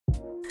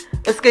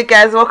What's good,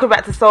 guys? Welcome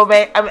back to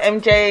Soulmate. I'm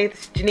MJ.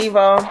 This is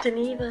Jeniva.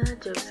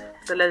 Jeniva Joseph,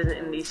 the legend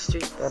in these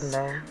streets.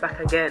 Back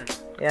again.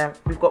 Yeah,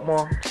 we've got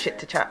more shit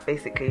to chat,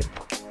 basically.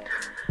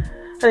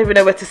 I don't even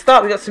know where to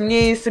start. We got some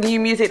news, some new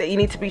music that you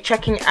need to be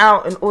checking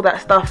out and all that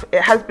stuff.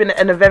 It has been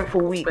an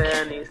eventful week.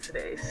 Bare news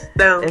today.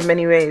 Still. In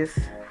many ways.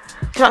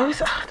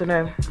 I don't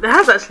know. It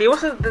has actually.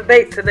 What's the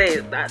date today?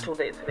 The actual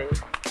date today?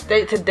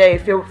 Date today,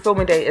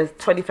 filming date is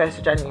 21st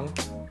of January.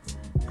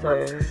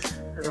 So...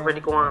 It's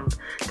already gone.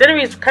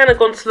 January's kind of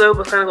gone slow,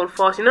 but kind of gone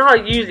fast. You know how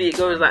usually it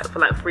goes like for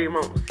like 3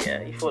 months.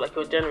 Yeah, you feel like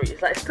you're January.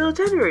 It's like it's still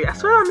January. I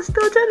swear, it's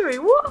still January.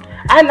 What?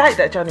 I like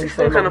that January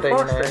so long, kind of though,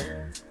 fast. you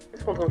know.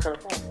 This one's gone kind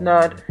of fast.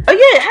 No. Oh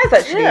yeah, it has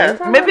actually. Yeah,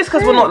 maybe it's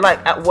because we're not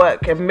like at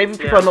work, and maybe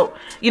people are not.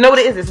 You know what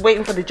it is? It's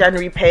waiting for the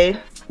January pay.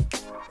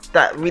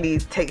 That really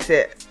takes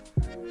it.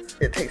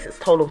 It takes its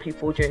toll on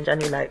people during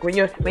January. Like when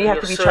you have to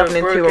be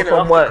traveling to and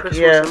from work. Christmas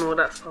Yeah. and all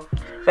that stuff.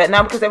 But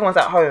now because everyone's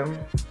at home,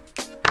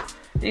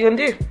 what are you gonna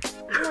do?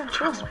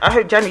 I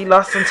hope January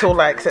lasts until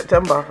like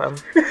September, fam.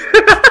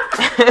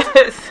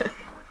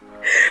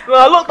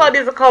 Well, lockdown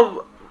needs to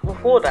come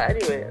before that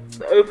anyway.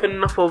 The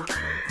opening up of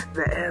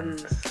the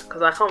ends,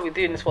 because I can't be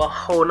doing this for a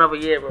whole another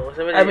year, bro.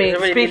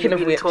 Speaking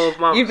of which, 12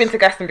 months. You've been to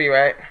Glastonbury,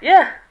 right?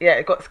 Yeah. Yeah,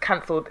 it got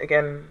cancelled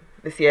again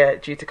this year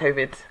due to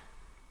COVID.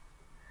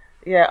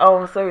 Yeah. Oh,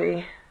 I'm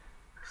sorry.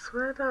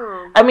 Swear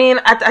down. I mean,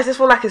 I just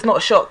feel like it's not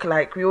a shock.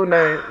 Like we all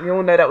know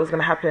that was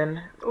gonna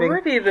happen.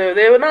 Already though,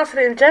 they announced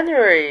it in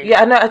January.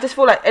 Yeah, I know. I just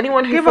feel like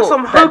anyone who give us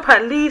some hope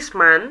at least,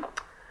 man.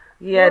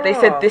 Yeah, they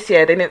said this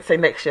year. They didn't say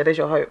next year. There's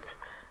your hope.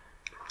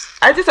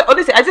 I just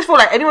feel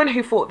like anyone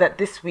who thought that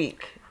this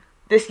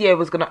year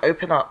was gonna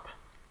open up,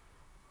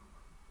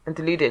 and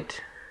deluded.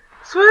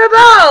 Swear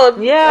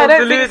down. Yeah, I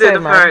don't deluded, think so,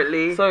 man.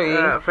 Apparently,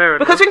 sorry. Fair enough.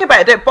 Because think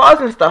about it, the bars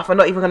and stuff are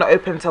not even gonna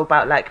open until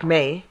about like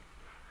May.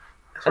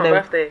 It's my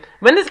birthday.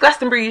 When does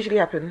Glastonbury usually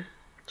happen?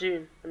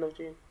 June. End of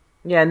June.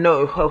 Yeah,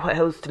 no.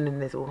 Helston in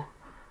this all.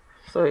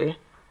 Sorry.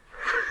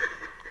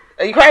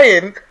 Are you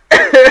crying?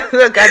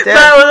 Goddamn.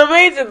 No, it was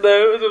amazing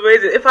though. It was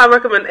amazing. If I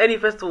recommend any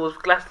festivals,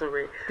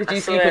 Glastonbury. Did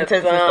you sleep in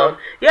tents and stuff?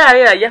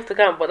 Yeah, you have to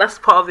camp, but that's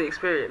part of the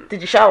experience.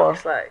 Did you shower?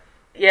 It's like,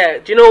 yeah.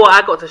 Do you know what?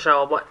 I got to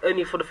shower, but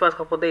only for the first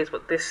couple of days.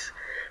 But this,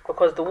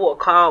 because the water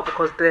cut out,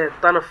 because they've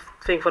done a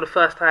thing for the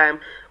first time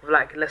with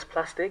like less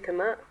plastic and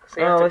that. So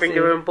you have to bring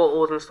your own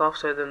bottles and stuff.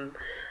 So then,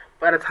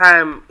 by the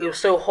time it was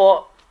so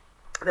hot,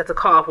 they had to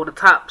cut off all the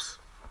taps.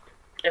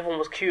 Everyone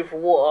was queuing for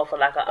water for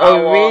like an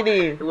hour. Oh,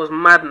 really? It was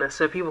madness.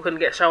 So people couldn't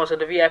get showers. So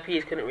the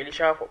VIPs couldn't really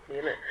shower properly,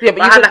 innit? Yeah,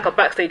 but I had like a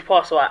backstage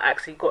pass, so I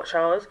actually got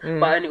showers.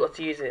 But I only got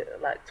to use it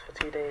like for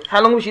 2 days.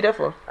 How long was you there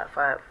for? Like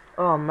 5.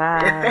 Oh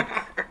man.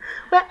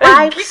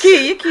 Hey,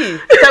 Yuki.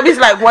 That means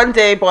like 1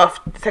 day bath,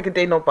 second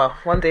day not bath,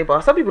 1 day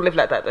bath. Some people live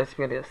like that though, to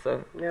be honest.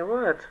 So yeah,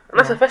 word. And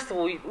that's a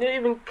festival. You don't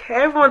even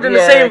care. Everyone's in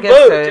the same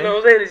boat. So. Do you know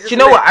what I'm saying? It's just do you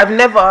know what? I've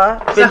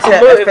never been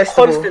to a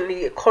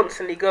festival.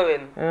 Constantly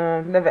going.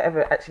 Never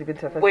ever actually been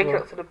to a festival. Waking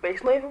up to the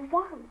bass, not even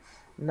once.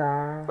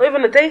 Nah. Not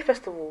even a day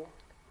festival.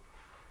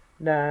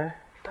 No.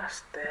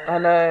 That's there. I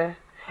know.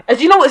 And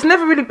do you know what? It's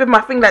never really been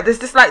my thing. Like there's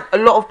just like a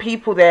lot of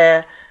people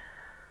there.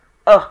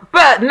 But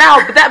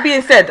that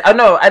being said, I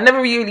know I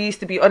never really used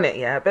to be on it,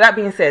 yeah. But that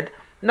being said,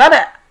 now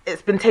that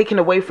it's been taken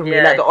away from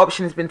me, like the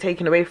option has been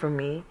taken away from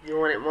me. You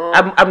want it more?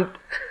 I'm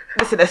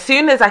listen. As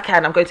soon as I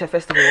can, I'm going to a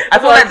festival. I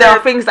feel like there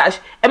are things that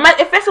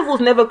if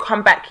festivals never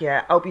come back,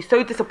 yeah, I'll be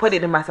so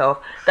disappointed in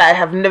myself that I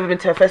have never been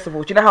to a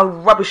festival. Do you know how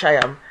rubbish I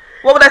am?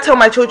 What would I tell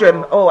my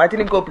children? Oh, I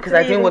didn't go because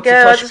I didn't want to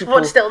touch people.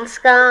 I just watched it on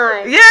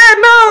Sky. Yeah,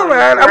 no,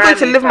 man. I'm going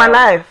to live my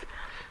life.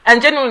 And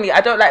genuinely,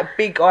 I don't like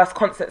big ass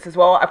concerts as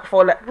well. I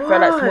prefer like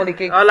smaller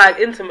gigs. I like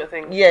intimate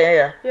things.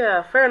 Yeah.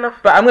 Yeah, fair enough.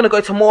 But I'm gonna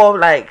go to more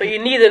like. But you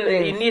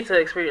need to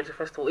experience a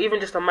festival, even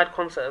just a mad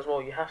concert as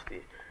well. You have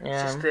to. Yeah.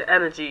 It's just the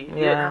energy.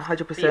 You Yeah, don't have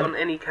to 100%. be on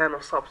any kind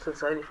of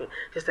substance or anything.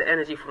 Just the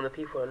energy from the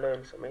people alone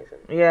is amazing.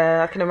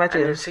 Yeah, I can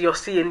imagine. And so you're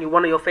seeing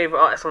one of your favorite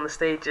artists on the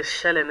stage just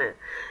shelling it.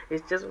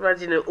 It's just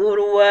imagine all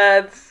the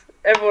words.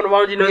 Everyone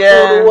around you knows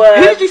all the words.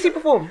 Who did you see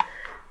perform?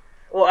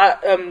 Well,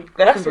 at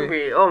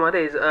Glastonbury. Oh my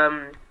days.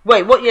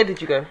 Wait, what year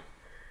did you go?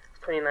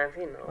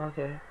 2019 now.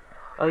 Okay.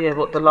 Oh yeah,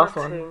 what the last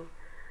one?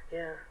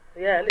 Yeah,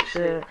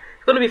 literally. Yeah.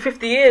 It's gonna be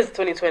 50 years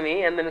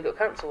 2020, and then it got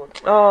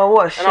cancelled. Oh,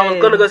 what a shame. And I was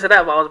gonna go to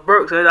that, but I was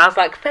broke, so I was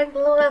like, thank the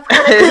Lord, I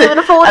couldn't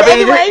afford it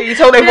anyway. You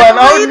told everyone,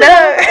 oh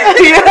no.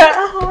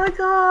 Yeah. Oh my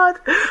god,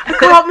 I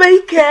can't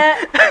make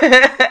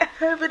it.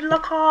 COVID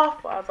look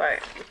off. I was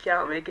like, I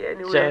can't make it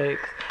anyway.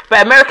 Jokes.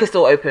 But America's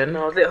still open.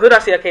 No, who did I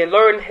see? Okay,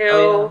 Lauryn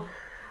Hill.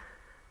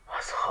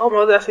 Oh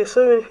my god, I see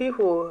so many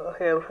people.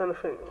 Okay, I'm trying to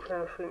think.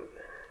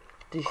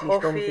 Did you see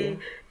Coffee, Stormzy?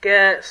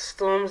 Get,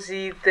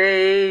 Stormzy,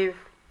 Dave,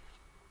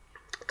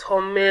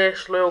 Tom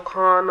Misch, Loyal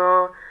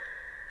Kana,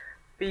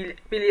 Billie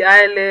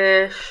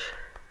Eilish.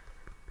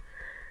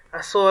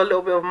 I saw a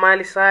little bit of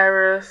Miley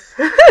Cyrus.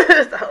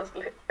 That was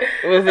lit.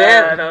 Was it?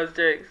 That was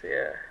jokes,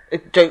 yeah.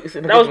 Jokes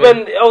in that was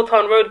when Old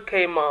Town Road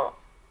came out.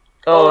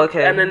 Oh,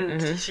 okay. And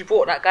then she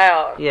brought that guy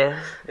out.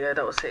 Yeah. Yeah,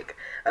 that was sick.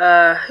 Who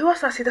else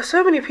did I see? There's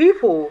so many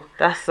people.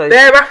 That's so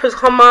Their rappers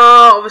come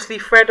out. Obviously,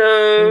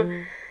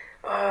 Fredo.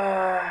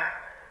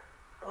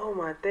 Oh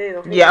my days!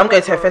 Yeah, I'm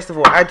going to a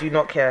festival. I do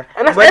not care.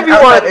 And that's when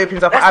everyone. outside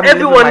opens up, I'm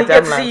everyone living my you get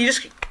damn to life. see. You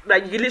just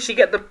like you literally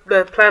get the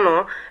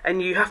planner,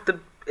 and you have to.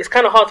 It's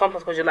kind of hard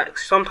sometimes because you're like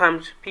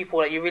sometimes people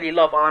that you really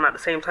love aren't at the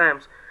same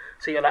times.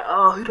 So you're like,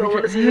 oh, who do I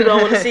want to see? Who do I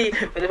want to see?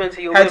 But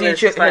eventually you're How do you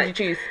choose?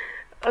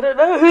 I don't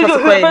know who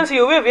depends who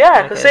you're with.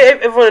 Yeah, because say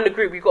everyone in the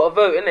group you got a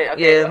vote, innit?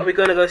 Okay, are we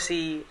gonna go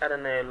see? I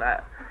don't know,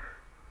 like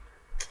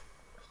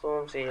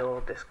Stormzy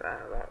or this guy?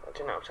 Like, do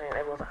you know what I'm saying?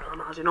 Everyone's like, oh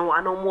no, do you know what?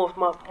 I know more of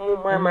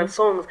my man's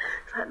songs.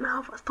 It's like,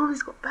 no,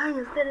 Stormzy's got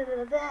bangers. Da, da,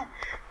 da, da.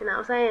 You know what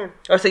I'm saying?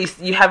 Oh, so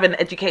you have an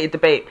educated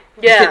debate.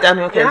 Yeah, you sit down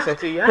and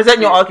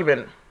present your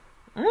argument.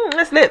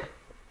 That's lit.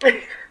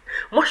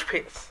 Mosh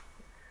pits.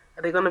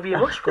 Are they gonna be a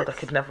mosh pits? God, I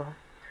could never.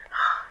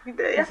 You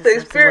have to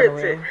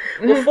experience it.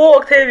 Before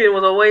Octavian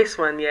was a waste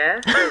man, yeah?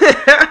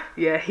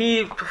 Yeah,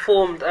 he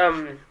performed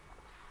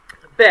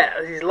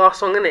Bet, his last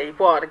song, innit? He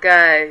brought out the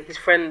guy, his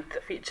friend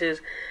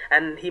features,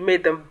 and he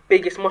made the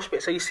biggest mosh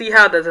pit. So you see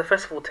how there's a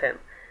festival tent.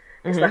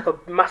 It's like a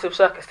massive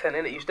circus tent,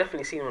 innit? You've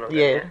definitely seen one of them.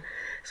 Yeah.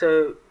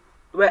 So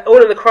we're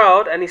all in the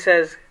crowd, and he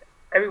says,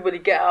 everybody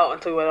get out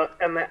until we're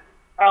on the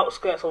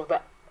outskirts of the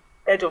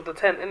edge of the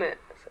tent, innit?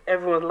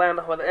 Everyone's lined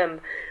up at the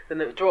end, then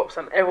it drops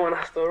and everyone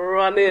has to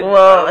run in.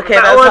 Well, okay,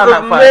 that was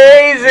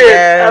amazing,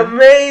 yeah.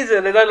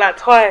 Amazing. They done that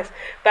twice.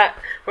 That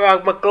where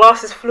my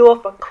glasses flew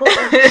off my clothes.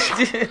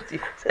 That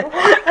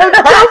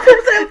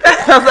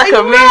sounds like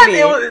a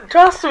movie.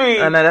 Trust me.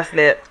 Oh no, that's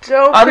lit.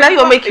 Oh, now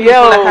you're making me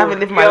feel like I haven't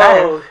lived my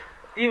life.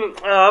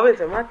 I've been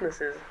to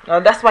madnesses.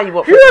 Oh, that's why you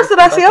want. Who else did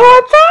I see?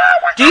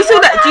 Do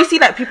you see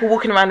like people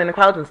walking around in the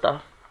crowd and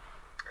stuff?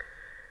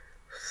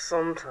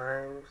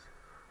 Sometimes.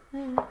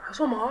 I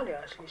saw Mahalia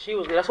actually. She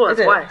was good. I saw her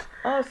twice.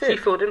 Oh, she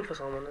filled in for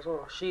someone as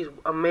well. She's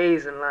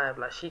amazing live.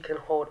 Like she can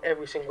hold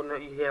every single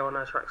note you hear on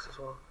her tracks as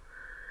well.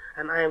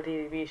 And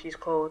IMDb, she's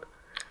cold.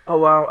 Oh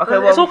wow. Okay,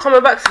 it's all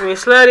coming back to me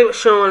slowly but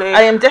surely.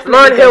 I am definitely.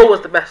 Lauren Hill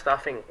was the best. I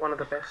think one of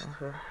the best.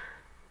 Okay.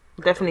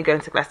 Definitely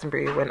going to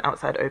Glastonbury when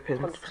outside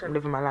opens. 100%.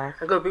 Living my life.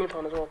 And go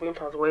Boomtown as well.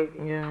 Boomtown's wavy.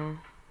 Yeah.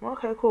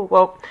 Okay, cool.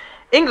 Well,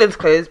 England's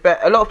closed, but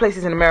a lot of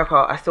places in America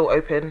are still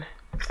open.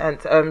 And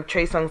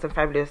Trey Songz and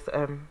Fabulous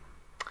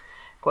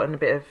got in a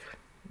bit of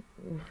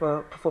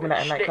for performing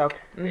at a nightclub.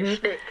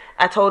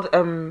 I told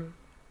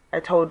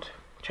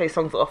Trey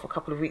Songz off a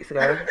couple of weeks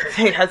ago.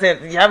 You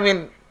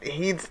haven't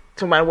heed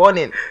to my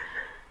warning.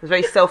 It was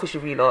very selfish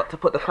of you lot to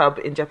put the club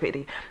in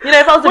jeopardy. You know,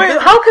 if I was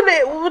how can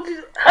they?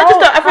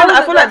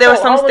 I feel like there were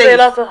some states. How were they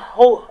allowed to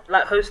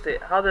host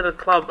it? How did the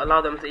club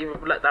allow them to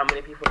even let that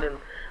many people in?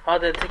 How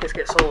did the tickets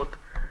get sold?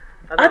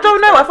 I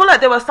don't know. I feel like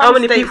there were some. How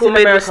many states people in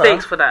made America,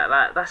 mistakes for that?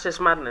 Like that's just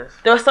madness.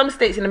 There are some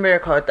states in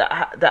America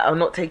that are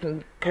not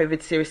taking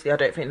COVID seriously. I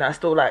don't think that are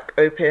still like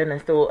open and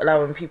still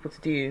allowing people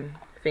to do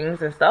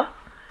things and stuff.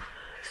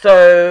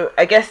 So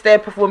I guess they're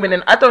performing,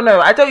 and I don't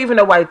know. I don't even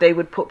know why they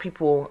would put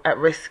people at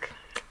risk.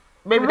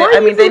 Maybe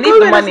they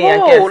need the money.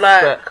 Well. I guess.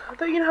 Like, I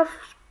don't even have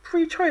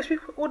free choice.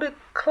 People, all the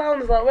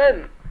clowns that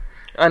went.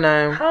 I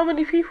know. How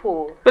many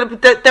people?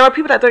 But there are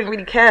people that don't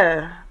really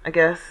care. I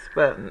guess,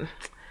 but.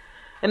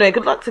 Anyway,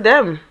 good luck to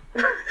them.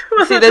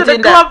 See, they're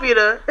doing that. You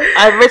know?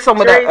 I read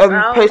somewhere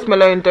that Post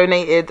Malone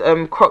donated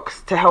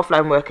Crocs to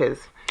Healthline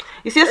workers.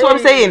 You see, that's what I'm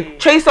saying.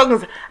 Trey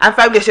Songz and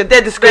Fabulous, you're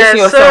dead disgracing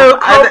yourself.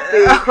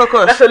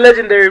 That's a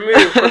legendary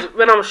move. Because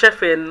when I'm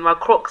chefing, my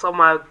Crocs are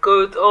my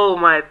go-to. Oh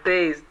my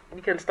days.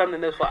 You can stand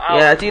in those for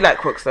hours. Yeah, I do like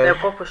Crocs though. They're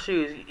proper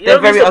shoes. They're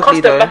very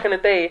ugly though. Back in the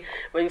day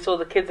when you saw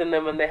the kids in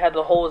them and they had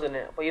the holes in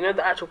it. But you know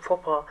the actual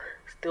proper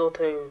steel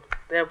toe.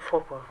 They're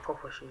proper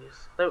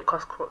shoes. Don't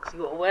cost Crocs.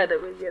 You gotta wear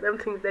them. Yeah, them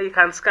things there you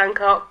can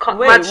skank out, cut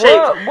mad shapes,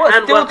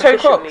 and steel work toe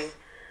efficiently. Crocs?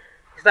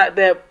 It's like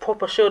they're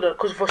proper shoulder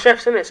because for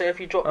chefs in it. So if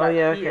you drop cool.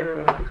 They're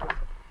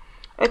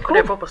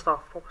proper stuff.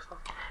 It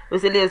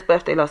was Aaliyah's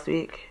birthday last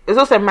week. It was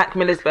also Mac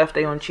Miller's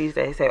birthday on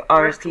Tuesday. So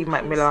RSP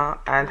Mac Miller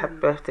and happy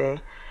birthday.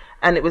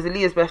 And it was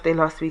Aaliyah's birthday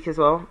last week as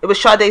well. It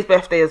was Sade's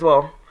birthday as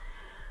well.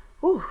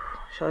 Ooh,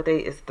 Sade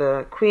is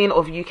the queen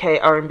of UK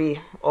R&B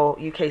or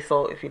UK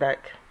soul, if you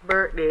like.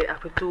 Birthday,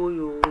 happy to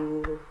you.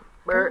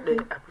 Birthday,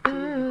 happy to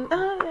you.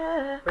 Oh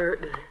yeah.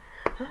 Birthday,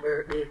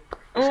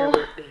 it's your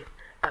birthday.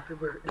 Happy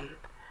birthday.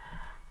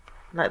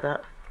 Like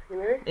that. You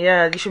know?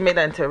 Yeah, you should make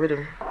that into a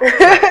rhythm.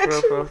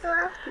 real.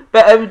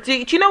 But do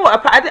you know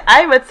what?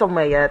 I read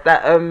somewhere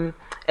that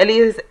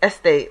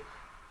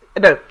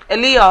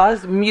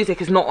Aaliyah's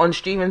music is not on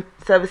streaming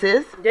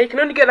services. Yeah, you can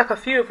only get like a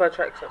few of her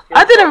tracks.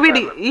 I didn't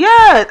really,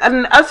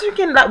 and I was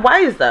thinking like, why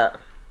is that?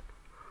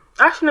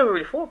 I actually never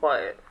really thought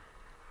about it.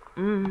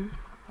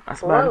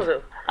 That's why was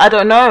it? I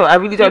don't know. I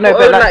really don't know.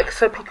 But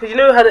so because you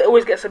know how it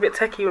always gets a bit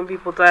techie when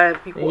people die.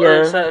 People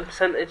earn certain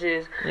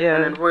percentages,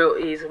 and then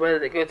royalties, whether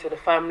they go to the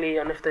family,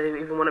 and if they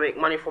even want to make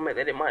money from it,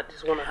 then they might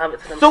just want to have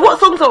it to themselves. So what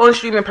songs are on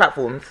streaming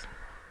platforms?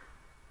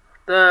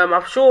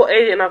 I'm sure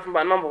 80 and Nothing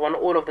But Number One.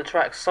 All of the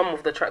tracks, some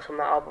of the tracks from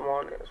that album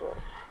are on it as well.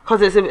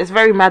 Because it's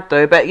very mad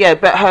though. But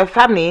her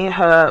family,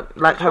 her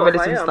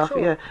relatives and stuff,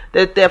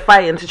 they're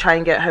fighting to try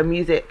and get her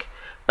music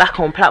back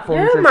on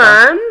platforms. Yeah, and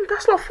man, stuff.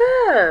 that's not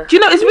fair. Do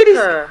you know, it's really...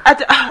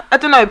 I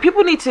don't know.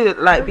 People need to,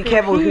 like, be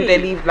careful who they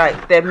leave,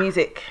 like, their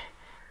music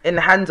in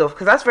the hands of.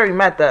 Because that's very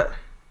mad that...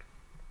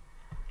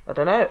 I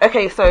don't know.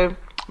 Okay, so...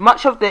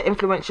 Much of the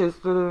influencers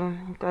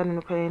died in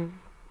the pain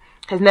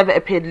has never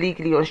appeared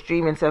legally on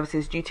streaming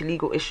services due to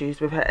legal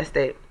issues with her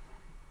estate.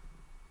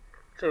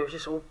 So it was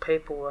just all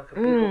paperwork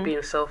and people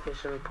being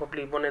selfish and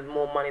probably wanted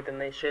more money than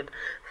they should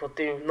for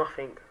doing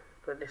nothing.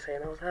 But they're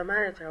saying, I was her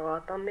manager, or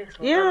I've done this,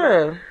 or I've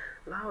done that.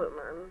 Allow it,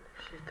 man.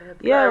 She's dead.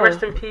 Yeah. Like,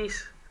 rest in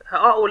peace. Her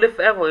art will live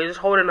forever. You're just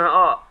holding her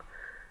art.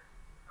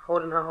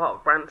 Holding her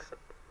heart ransom.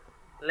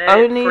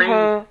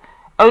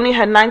 Only her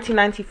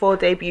 1994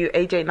 debut,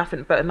 Age Ain't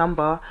Nothing But a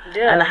Number,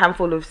 and a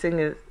handful of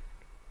singles.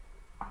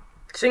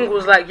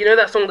 Singles like, you know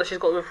that song that she's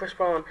got with Chris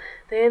Brown?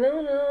 They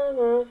don't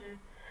know,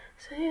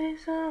 say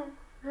so.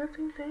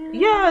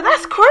 Yeah,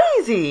 that's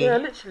crazy. Yeah,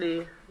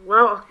 literally.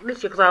 Well,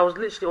 literally, because I was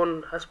literally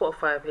on her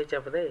Spotify page the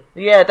other day.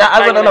 Yeah, that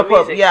I went on her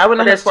pop. Yeah, I went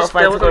on her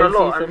Spotify to go and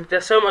see some.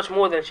 There's so much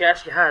more than she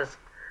actually has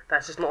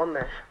that's just not on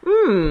there.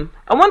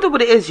 I wonder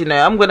what it is. You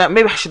know,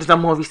 maybe I should have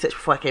done more research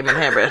before I came in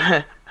here,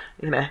 but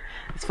you know,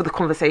 it's for the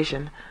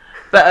conversation.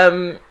 But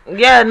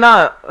yeah,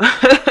 no,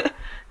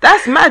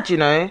 that's mad. You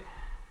know,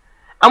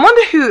 I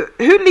wonder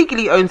who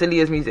legally owns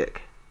Aaliyah's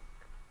music.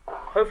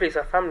 Hopefully, it's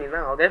her family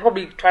now. They're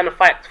probably trying to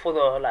fight for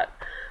the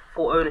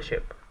full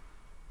ownership.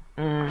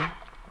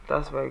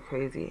 That's very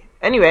crazy.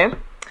 Anyway,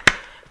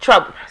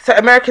 Trump. So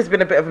America's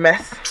been a bit of a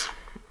mess.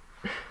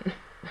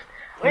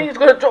 Why are you just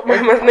gonna drop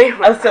my man's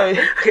name? I'm sorry.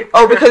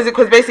 Oh,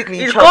 because basically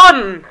he's Trump,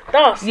 gone.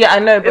 Dust. Yeah, I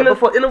know. But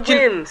before in the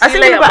wind. I was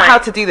thinking about how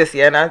to do this.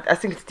 Yeah, and I was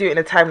thinking to do it in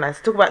a timeline.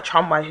 So talk about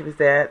Trump while he was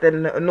there,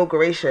 then the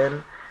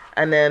inauguration,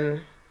 and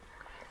then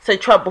so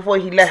Trump before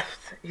he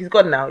left, he's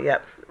gone now.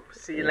 Yep.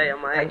 See you later,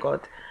 mate. Thank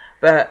God.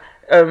 But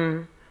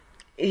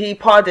he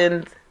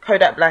pardoned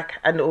Kodak Black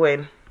and Lil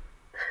Wayne.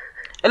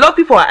 A lot of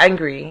people are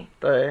angry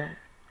though.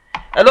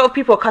 A lot of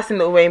people are cussing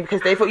Lil Wayne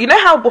because they thought, you know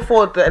how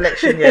before the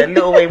election,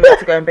 Lil Wayne went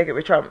to go and beg it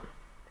with Trump.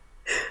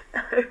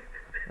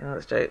 Oh,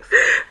 that's jokes.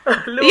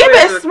 Yeah, but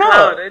it's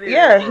smart. Anyway,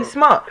 yeah, he's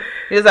smart.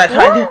 He was like,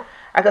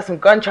 I got some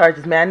gun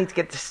charges, man. I need to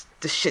get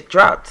this shit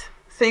dropped.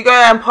 So you go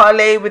and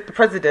parlay with the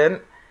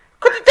president.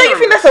 Don't you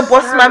think that's a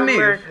boss man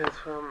move?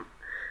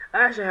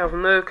 I actually have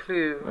no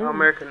clue how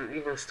American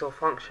even still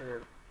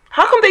functioning.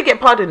 How come they get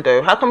pardoned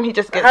though? How come he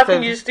just gets? How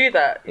can you just do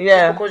that?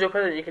 Yeah. Just because you're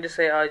president, you can just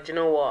say, do you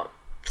know what?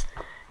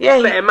 Yeah.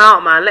 Let him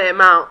out, man. Let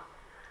him out.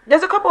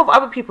 There's a couple of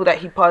other people that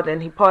he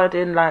pardoned. He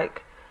pardoned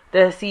like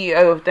the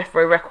CEO of Death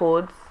Row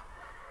Records.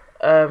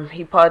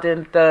 He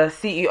pardoned the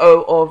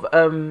CEO of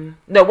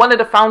one of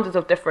the founders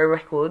of Death Row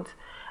Records,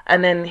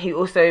 and then he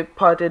also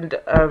pardoned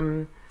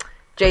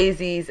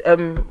Jay-Z's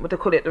what they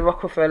call it, the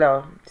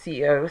Rockefeller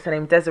CEO. What's her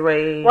name?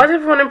 Desiree. Why is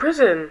everyone in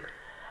prison?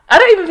 I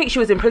don't even think she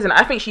was in prison.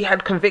 I think she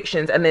had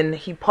convictions, and then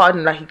he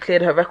pardoned, like he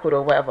cleared her record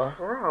or whatever.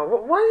 Wow,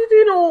 why are you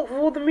doing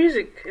all the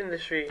music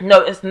industry?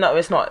 No, it's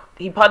not.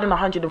 He pardoned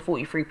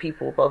 143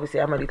 people, but obviously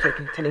I'm only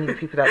telling you the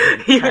people that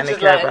we kind of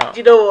care about.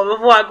 Do you know what?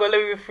 Before I go, let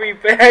me free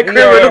bad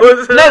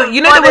criminals. No, you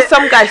know there was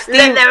some guy, Steve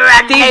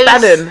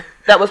Bannon,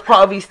 that was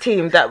part of his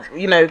team that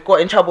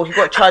got in trouble. He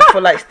got charged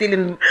for like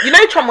stealing. You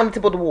know, Trump wanted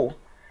to build a wall.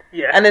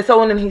 Yeah. And then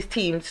someone in his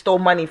team stole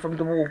money from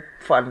the wall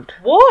fund.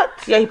 What?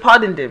 Yeah, he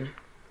pardoned him.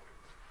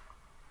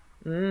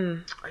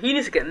 He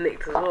needs to get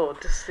nicked as well.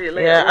 Just see it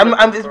later.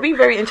 Yeah, it's been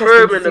very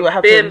interesting to see what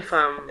happens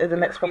in the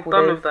next couple of days.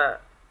 We're done with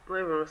that. Not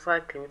even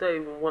recycling. We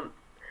don't even want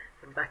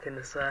him back in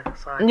the circle.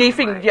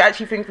 You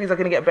actually think things are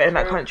going to get better in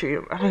that country?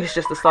 I think it's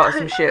just the start of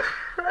some shit.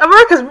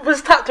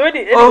 Was tapped already.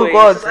 Anyway, oh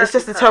God, it's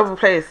just a terrible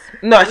place.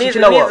 No, actually, you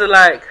know what?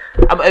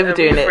 I'm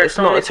overdoing it. It's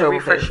not a terrible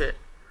place.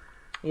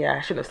 Yeah,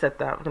 I shouldn't have said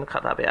that. I'm going to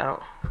cut that bit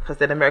out because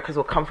then Americans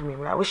will come for me.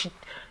 Like, what you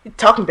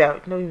talking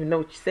about? You don't even know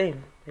what you're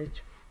saying.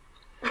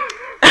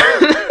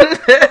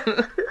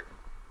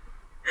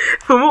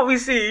 From what we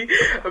see,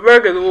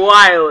 America's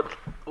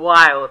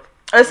wild.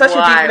 It's such a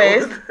deep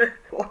place.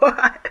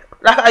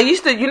 Like I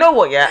used to, you know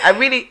what? Yeah,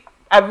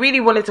 I really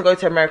wanted to go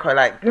to America.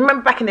 Like,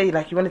 remember back in the day,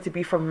 like you wanted to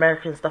be from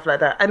America and stuff like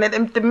that. And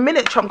then the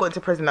minute Trump got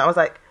into president, I was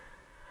like,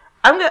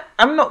 I'm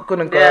not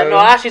gonna go. Yeah, no,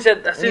 I actually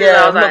said as soon as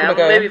I was like,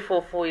 maybe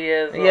for 4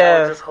 years.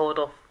 I'll just hold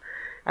off.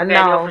 And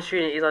now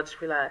opportunities, I'll just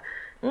be like,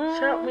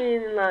 shout me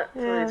in like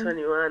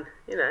 2021.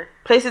 You know,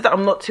 places that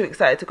I'm not too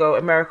excited to go: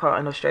 America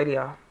and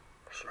Australia.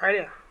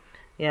 Australia.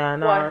 Yeah,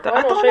 no, why I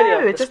don't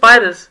Australia? know. It's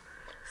just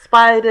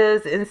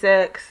spiders,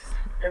 insects,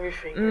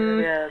 everything.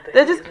 Yeah,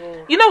 they're just.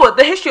 You know what?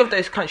 The history of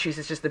those countries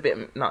is just a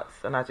bit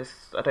nuts, and I don't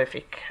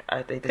think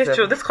they deserve.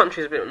 History of this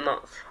country is a bit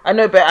nuts. I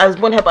know, but I was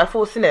born here by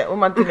force, innit? What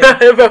am I doing?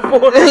 By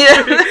force.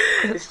 Yeah.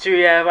 It's true.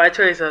 Yeah, by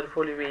choice, I'd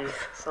probably be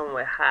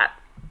somewhere hot.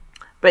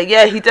 But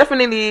yeah, he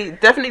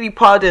definitely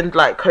pardoned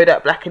like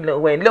Kodak Black and Lil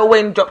Wayne. Lil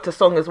Wayne dropped a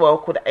song as well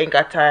called "Ain't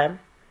Got Time."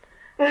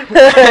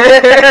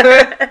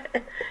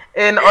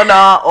 In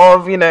honor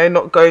of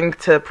not going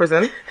to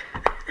prison.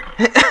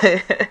 Do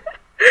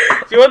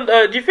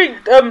you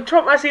think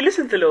Trump actually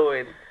listened to Lil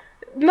Wayne?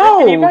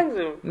 No. He bangs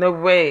him? No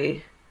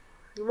way.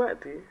 He might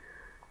do.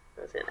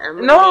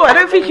 No, I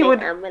don't think he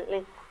would.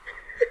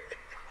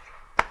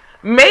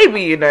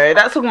 Maybe, you know,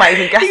 that song might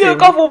even gas He got him. a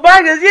couple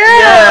bangers,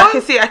 Yeah,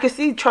 I can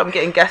see Trump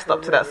getting gassed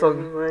up to that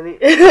song.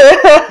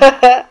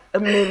 a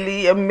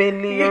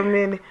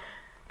milli.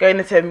 Going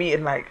into a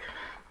meeting like,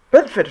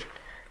 Bedford,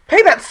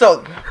 play that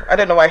song. I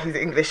don't know why he's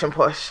English and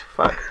posh.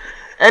 Fuck.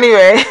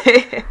 Anyway.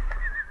 Play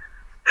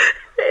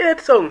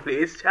that song,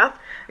 please, chap.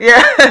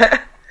 Yeah.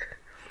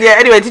 Yeah,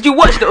 anyway, did you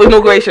watch the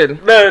inauguration?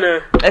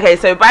 No. Okay,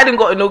 so Biden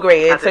got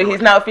inaugurated, so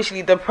he's now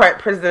officially the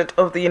president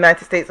of the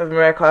United States of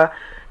America.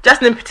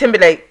 Justin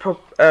Timberlake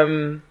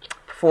performed.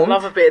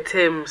 Love a bit of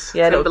Tim's.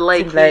 Yeah,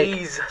 Timberlake.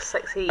 Keys.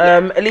 Sexy.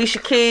 Alicia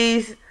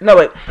Keys. No,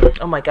 wait.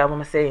 Oh my God, what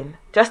am I saying?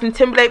 Justin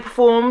Timberlake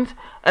performed.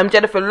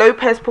 Jennifer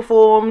Lopez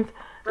performed.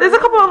 There's a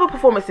couple of other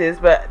performances,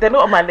 but they're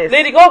not on my list.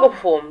 Lady Gaga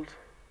performed.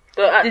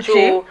 The actual... Did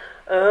she?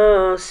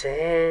 Oh,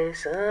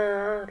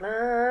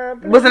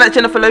 wasn't that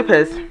Jennifer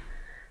Lopez?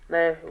 No,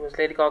 it was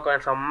Lady Gaga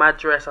in some mad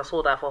dress. I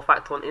saw that for a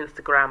fact on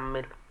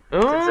Instagram.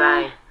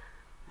 Oh.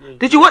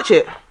 Did you watch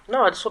it?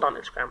 No, I just saw that on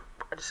Instagram.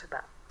 I just said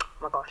that. Oh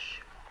my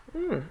gosh.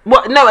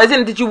 What? No, as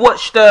in, did you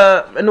watch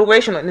the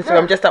inauguration on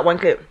Instagram? Yeah. Just that one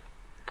clip?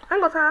 I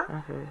ain't got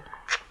time. Okay.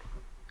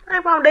 I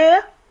ain't from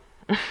there.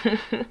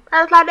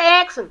 I was like the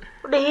accent.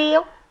 What the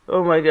hell?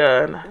 Oh my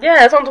God. Yeah,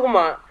 that's what I'm talking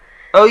about.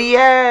 Oh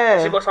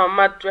yeah. She got some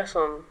mad dress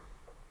on.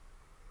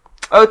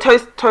 Oh,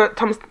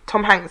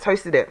 Tom Hanks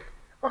hosted it.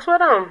 I swear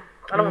down.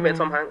 I love a bit of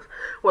Tom Hanks.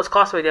 Watched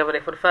Castaway the other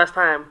day for the first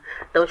time.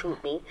 Don't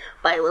shoot me,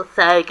 but it was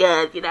so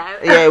good, you know.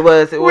 Yeah, it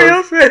was.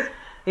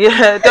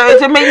 Yeah,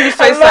 it made me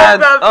so sad.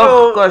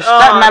 Oh gosh,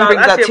 that man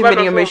brings out too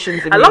many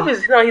emotions in me. I love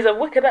his. No, he's a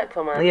wicked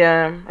actor, man.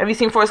 Yeah. Have you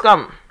seen Forrest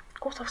Gump? Of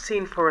course, I've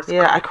seen Forrest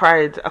Gump. Yeah, I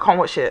cried. I can't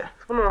watch it.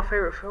 It's one of my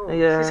favourite films.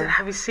 Yeah. He said,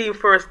 "Have you seen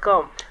Forrest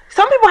Gump?"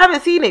 Some people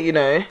haven't seen it, you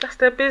know. That's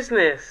their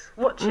business.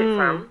 Watch it,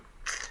 fam.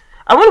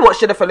 I want to watch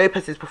Jennifer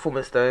Lopez's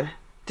performance though.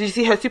 Did you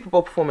see her Super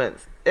Bowl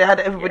performance? It had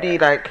everybody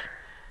like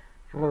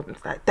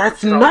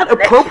that's not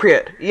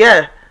appropriate.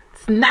 Yeah,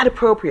 it's not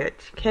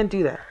appropriate. You can't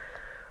do that.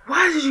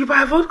 Why did you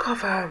buy vodka,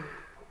 fam?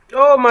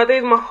 Oh my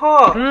days, my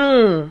heart.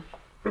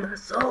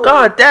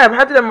 God damn,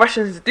 how did them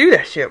Russians do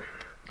that shit?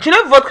 Do you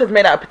know vodka's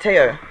made out of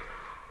potato?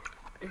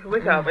 You can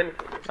make it out of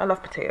anything. I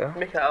love potato.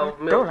 Make it out of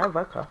milk. Don't like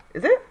vodka.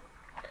 Is it?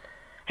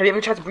 Have you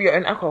ever tried to brew your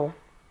own alcohol?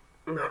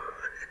 No.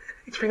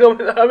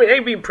 I mean,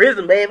 ain't be in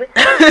prison, baby. What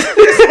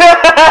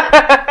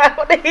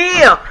the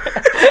hell?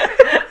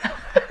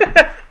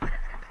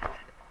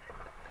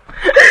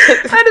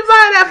 I had to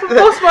buy that from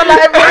Postman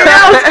like everyone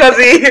else, cause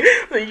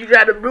so you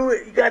try to brew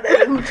it, you got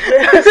that hooch,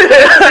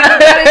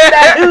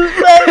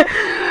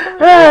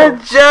 man.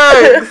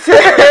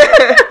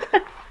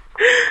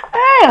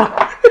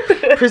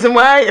 Jokes. Prison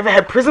wine? Ever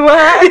had prison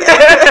wine?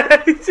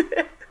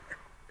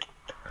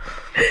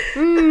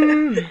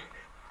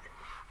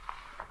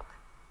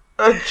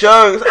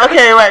 Jokes.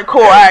 Okay, right,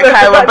 cool. Alright,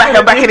 Kai, we're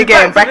back in the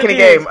game. Back in the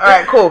game.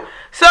 Alright, cool.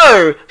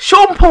 So,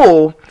 Sean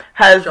Paul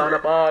has.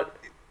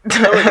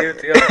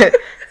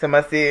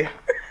 Somebody.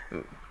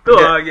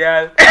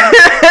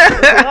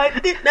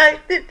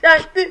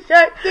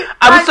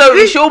 I'm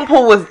sorry, Sean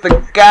Paul was the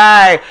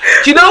guy.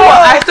 Do you know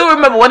what? I still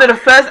remember one of the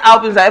first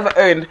albums I ever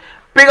owned.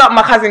 Big up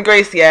my cousin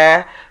Grace,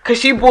 yeah, because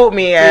she bought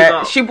me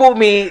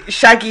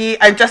Shaggy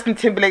and Justin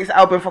Timberlake's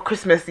album for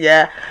Christmas,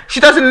 yeah. She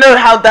doesn't know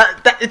how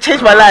that it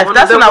changed my life.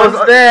 That's when I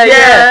was there,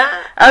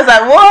 yeah. I was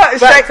like, what?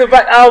 Back to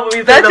back album.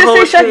 Did I just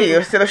say Shaggy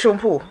or still a Sean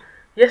Paul?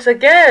 Yes,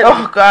 again.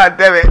 Oh God,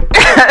 damn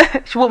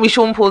it! She bought me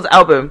Sean Paul's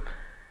album.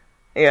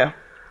 Yeah,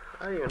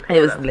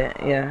 it was lit.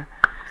 Yeah.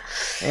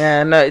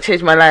 No, it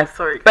changed my life.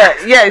 Sorry,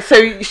 but yeah.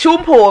 So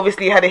Sean Paul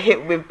obviously had a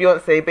hit with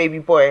Beyonce, Baby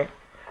Boy.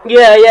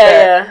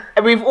 Yeah.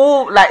 And we've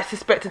all like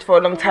suspected for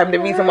a long time the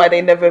reason why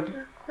they never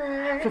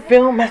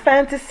fulfill my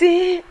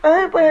fantasy.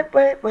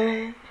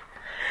 Wait.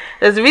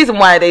 There's a reason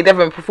why they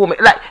never perform it.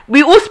 Like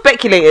we all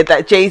speculated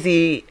that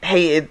Jay-Z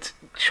hated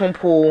Sean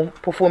Paul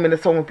performing the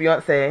song with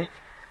Beyonce.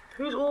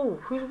 Who's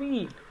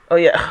we? Oh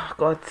yeah, oh,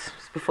 God, it's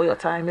before your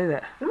time, isn't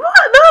it?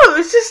 What? No,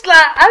 it's just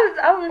like I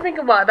don't think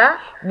about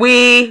that.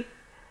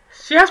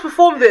 She has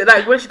performed it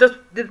like when she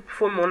did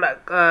perform on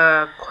like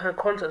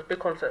concerts, big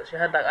concerts. She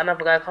had like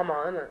another guy come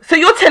out, innit? So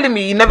you're telling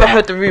me you never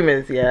heard the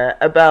rumors, yeah,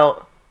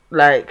 about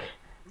like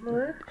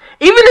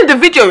even in the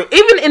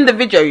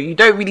video, you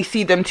don't really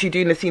see them two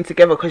doing the scene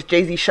together because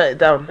Jay-Z shut it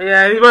down.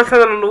 Yeah, he must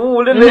have it on the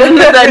wall, didn't he?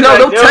 Like, no,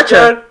 don't touch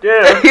her.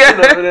 Yeah.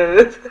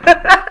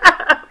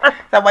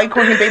 That's why you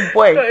call him Baby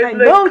Boy. Like,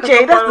 no,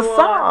 Jay, that's the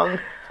song.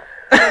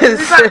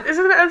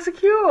 Isn't it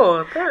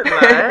insecure? Don't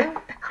lie.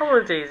 Come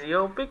on, Jay-Z,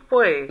 you're a big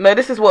boy. No,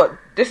 this is what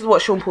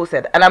Sean Paul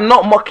said, and I'm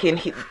not mocking.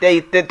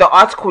 The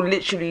article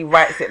literally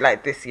writes it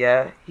like this.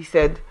 Yeah, he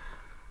said,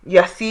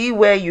 "Yeah, see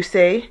where you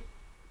say,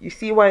 you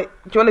see why. Do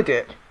you want to do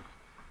it?"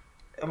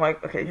 I'm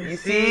like, okay. You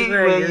see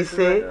where you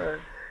say,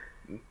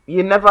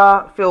 you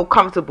never feel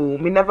comfortable.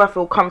 Me never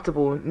feel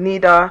comfortable.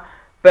 Neither,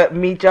 but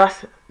me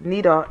just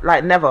neither,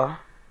 like never.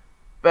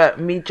 but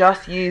me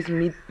just use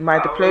my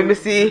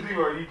diplomacy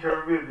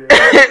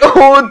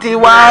all the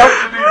while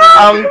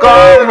I'm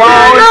gone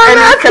round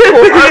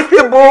any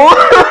simple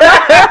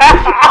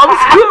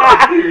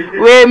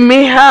obstacle where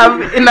me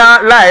have in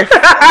our life.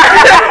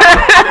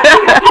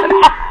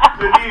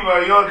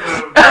 Jeniva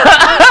Joseph.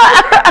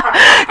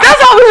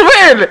 That's how it was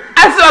written.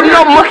 And so I'm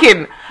not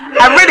mocking.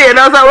 I read it and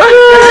I was like, what?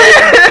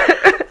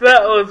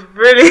 That was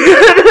brilliant.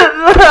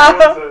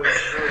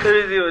 Let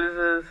me see what it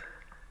says.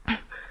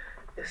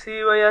 You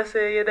see what you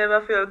say, you never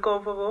feel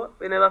comfortable.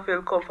 We never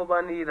feel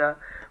comfortable neither.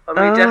 But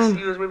we just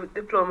use with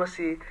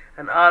diplomacy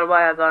and all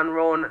why I gone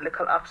round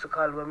little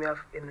obstacle when we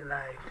have in the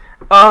life.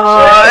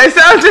 Oh, it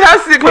sounds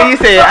fantastic when you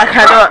say it. I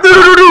cannot.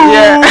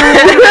 Yeah.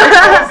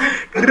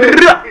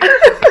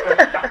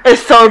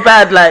 It's so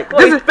bad. Like,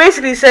 what he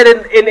basically said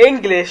in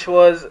English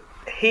was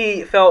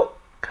he felt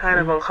kind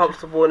of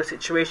uncomfortable in the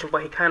situation,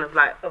 but he kind of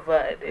like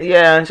averted it.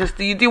 Yeah, just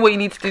you do what you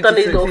need to do. Done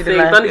his little thing,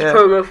 done his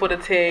promo for the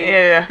team.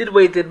 Yeah. Did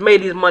what he did,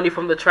 made his money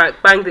from the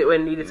track, banged it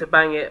when needed to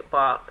bang it,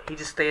 but he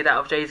just stayed out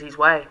of Jay-Z's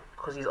way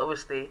because he's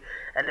obviously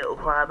a little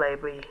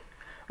crybaby.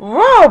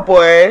 Raw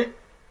boy.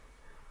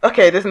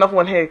 Okay, there's another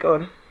one here. Go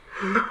on.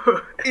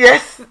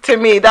 Yes, to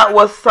me that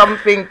was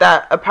something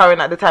that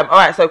apparent at the time. All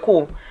right, so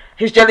cool.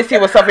 His jealousy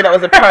was something that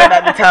was apparent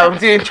at the time. I'm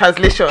doing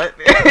translation.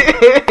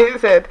 He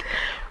said,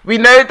 "We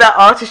know that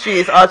artistry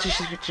is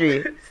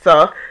artistry,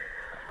 so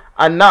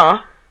and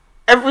now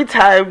every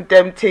time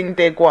them ting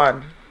they go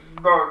on."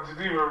 No, did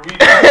you even read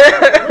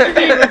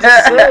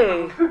that?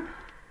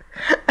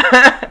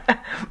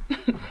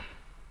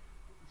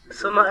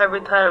 So not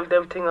every time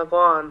them ting are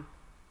gone.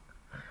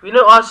 We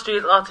know artistry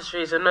is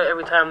artistry, so not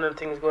every time them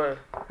things go.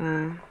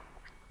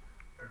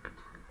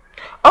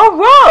 Oh,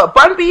 wow.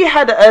 Bun B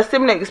had a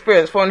similar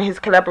experience following his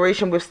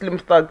collaboration with Slim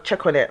Thug.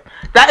 Check on it.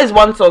 That is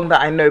one song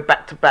that I know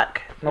back to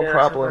back. No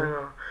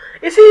problem.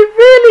 Is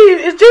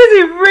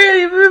Jay-Z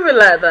really moving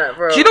like that,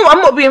 bro? Do you know what?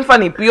 I'm not being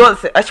funny.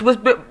 Beyonce,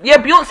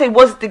 Beyonce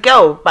was the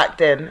girl back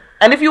then.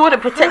 And if you want to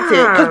protect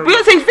it, because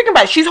Beyonce, think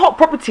about it, she's hot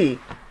property.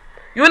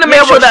 You want to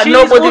make sure that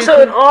nobody. She's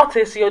also an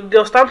artist.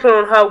 You're stamping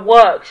on her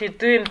work. She's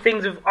doing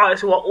things with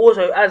artists who are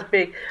also as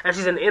big, and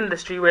she's in an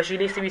industry where she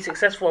needs to be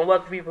successful and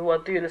work with people who are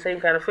doing the same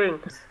kind of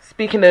thing.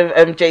 Speaking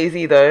of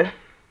Jay-Z, though,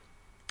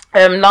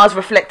 Nas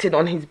reflected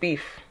on his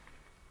beef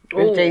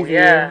with Jay-Z.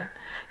 Yeah,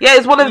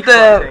 it's one of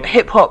the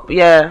hip hop.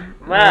 Yeah.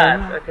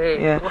 Mad.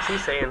 Okay. Yeah. What's he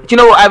saying? Do you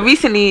know what? I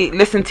recently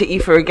listened to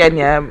Ether again.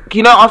 Yeah.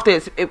 You know, after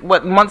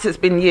once it's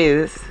been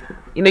years.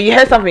 You know, you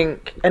hear something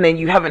and then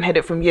you haven't heard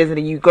it from years and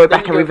then you go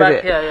back and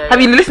revisit it.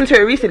 Have you listened to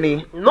it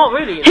recently? Not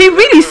really. He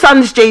really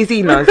sons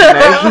Jay-Z now, you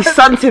know? He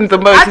sons him the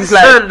most. He's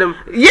like, him.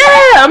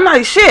 Yeah, I'm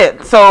like,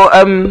 shit. So,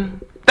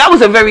 that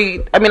was a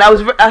very, I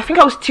think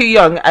I was too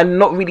young and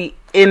not really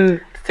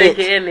in to see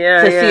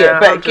it.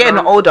 But getting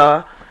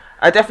older,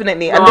 I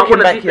definitely, and looking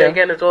back here.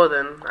 Again as well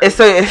then. It's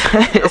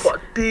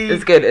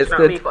good, it's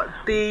good. He got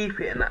deep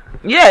in that.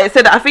 Yeah, it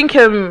said, I think,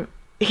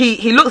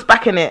 he looks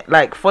back in it,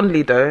 like,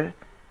 fondly though.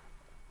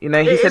 You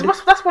know, he said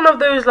that's one of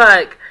those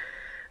like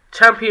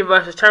champion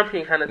versus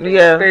champion kind of things.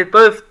 Yeah, they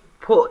both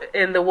put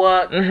in the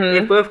work.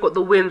 They both got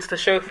the wins to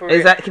show for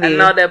it. And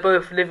now they're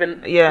both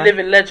living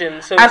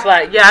legends. So it's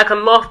like, I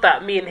can laugh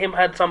that me and him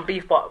had some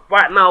beef, but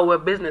right now we're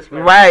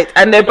businessmen. Right,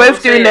 and they're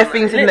both doing their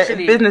things in the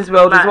business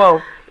world as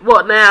well.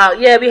 What now?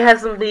 Yeah, we had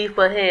some beef,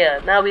 but here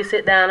now we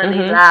sit down and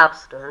eat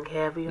lobster and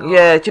caviar.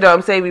 Yeah, do you know what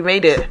I'm saying? We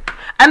made it.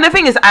 And the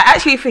thing is, I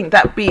actually think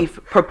that beef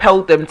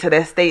propelled them to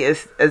their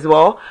status as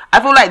well.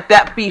 I feel like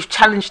that beef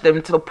challenged them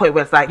to the point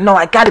where it's like, no,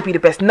 I gotta be the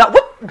best. No,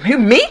 what? Who,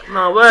 me?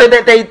 No, so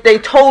that they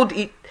told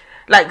it,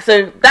 like,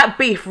 so that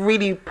beef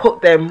really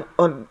put them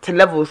on to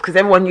levels because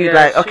everyone knew,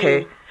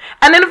 okay.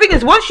 And then the thing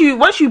is, once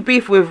you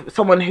beef with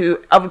someone who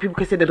other people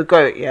consider the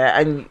GOAT,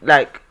 and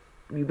like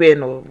you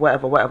win or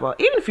whatever,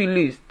 even if you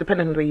lose,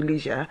 depending on the way you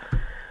lose,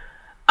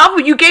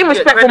 you gain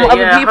respect from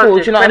other people.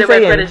 Do you know what I'm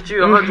saying? Credit's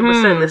due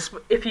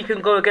 100%. If you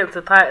can go against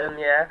the Titan,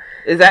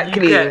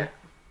 exactly. You get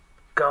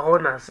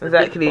Gahonas,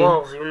 exactly. Big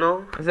balls, you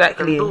know,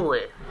 exactly. You can do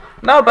it.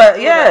 No, but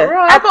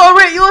I gotta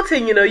rate your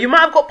thing. You know, you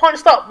might have got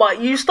punched up, but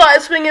you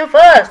started swinging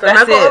first, and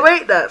I gotta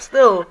rate that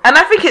still. And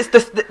I think it's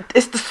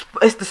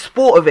the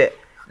sport of it.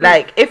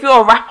 Like, if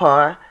you're a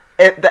rapper,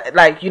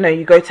 like, you know,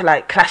 you go to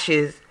like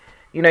clashes.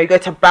 You know, you go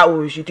to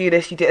battles, you do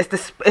this, you do. It's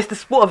the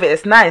sport of it.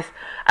 It's nice.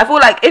 I feel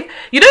like if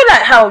you know,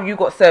 like how you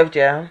got served,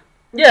 Well,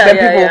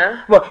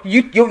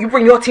 you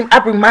bring your team, I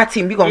bring my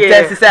team. We gonna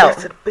dance this out.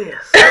 That's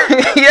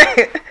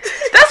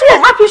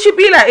what rappers should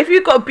be like. If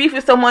you got beef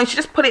with someone, you should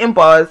just put it in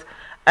bars.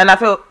 And I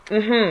feel,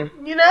 you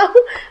know,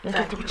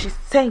 that's what you're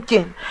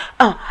saying.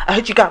 I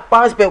heard you got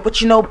bars, but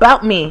what you know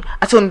about me?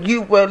 I told him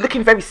you were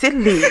looking very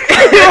silly.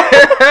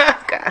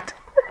 God,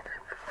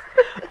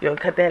 you don't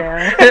cut that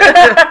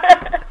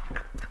out.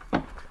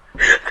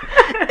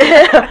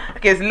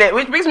 Okay, it's lit.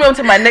 Which brings me on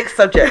to my next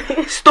subject.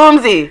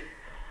 Stormzy,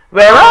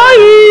 where are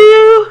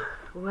you?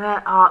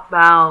 Where art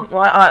thou?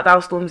 Why art thou,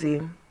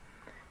 Stormzy?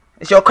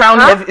 Is your crown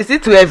heavy? Is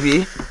it too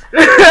heavy?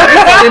 Because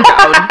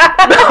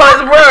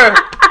bro,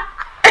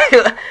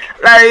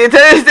 like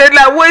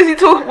what is he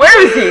talking?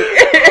 Where is he?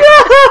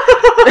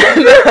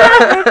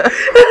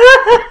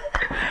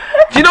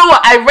 Do you know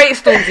what? I rate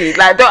Stormzy.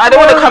 Like, I don't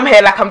want to come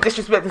here like I'm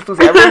disrespecting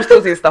Stormzy. I rate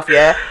Stormzy and stuff,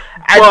 yeah?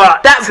 And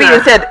that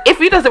being said, if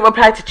he doesn't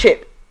reply to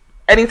Chip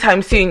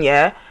anytime soon,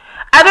 yeah,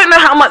 I don't know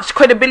how much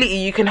credibility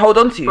you can hold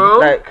on to. Bro,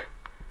 like,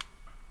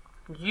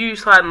 you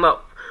signed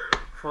up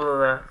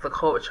for the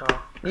culture.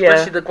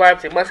 Especially the grime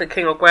thing. When I say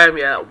king of grime,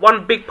 yeah,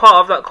 one big part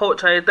of that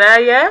culture is there,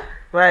 yeah?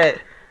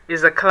 Right.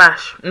 Is a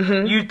clash.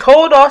 You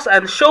told us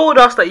and showed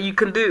us that you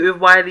can do it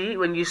with Wiley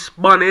when you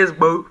spun his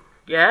boat.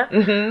 Yeah.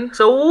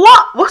 So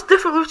what's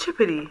different with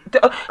Chippity? Do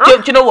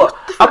you know what?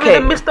 Okay,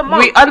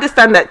 we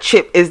understand that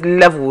Chip is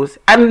levels,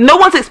 and no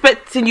one's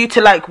expecting you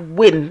to like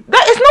win.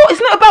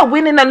 It's not about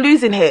winning and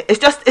losing here. It's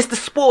the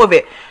sport of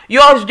it.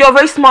 You're a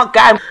very smart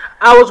guy.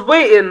 I was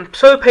waiting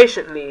so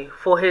patiently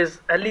for his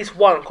at least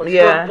one, because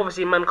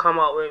obviously man come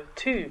out with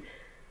two,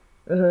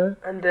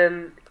 and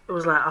then it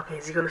was like, okay,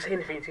 is he gonna say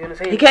anything?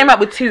 He came out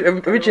with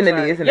two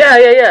originally, isn't it?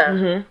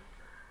 Yeah.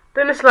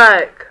 Then it's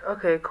like,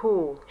 okay,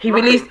 cool. He's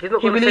not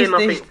going to say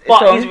nothing,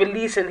 but he's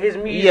releasing his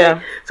music.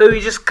 Yeah. So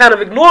he's just kind of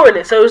ignoring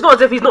it. So it's not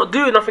as if he's not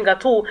doing nothing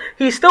at all.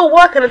 He's still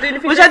working and doing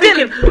things. Which I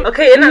didn't.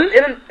 Okay, in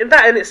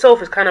that in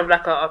itself is kind of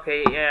like I'm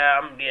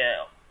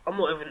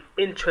not even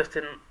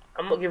interested.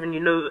 I'm not giving you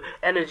no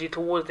energy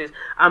towards this.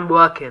 I'm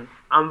working.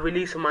 I'm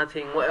releasing my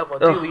thing. Whatever.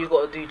 Do what you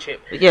got to do,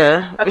 Chip.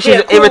 Yeah. Okay, which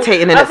is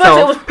irritating in itself.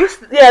 It was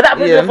pissed. Yeah, that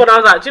pissed me off when I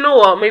was like, do you know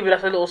what? Maybe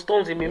that's a little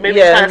Stormzy me.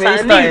 Maybe he's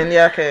starting.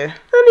 Yeah, okay.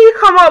 Then he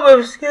come up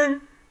with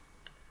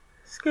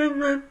skin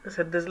man. I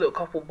said, there's a little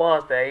couple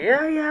bars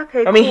there. Yeah,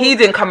 okay. I mean, he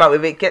didn't come out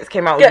with it. Gets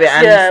came out with it,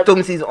 and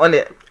Stormzy's on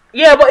it.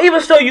 Yeah, but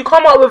even so, you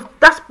come up with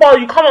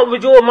you come up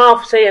with your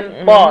mouth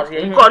saying bars. Yeah,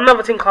 you've got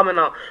another thing coming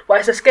out, but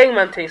it's a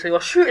Skengman thing. So you're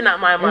shooting at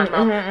my man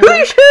now. Who are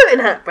you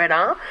shooting at,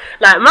 brother?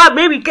 Like,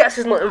 maybe Gets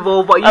is not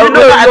involved, but you're in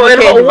hot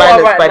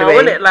water right now,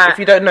 isn't it? Like, if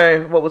you don't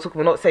know what we're talking,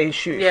 we're not saying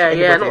shoot. Yeah,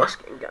 not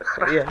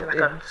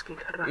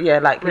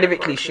like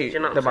lyrically shoot. You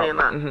know what I'm saying?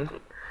 That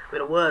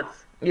with the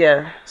words.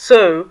 Yeah.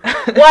 So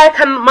why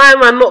can my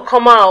man not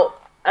come out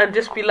and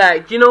just be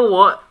like, you know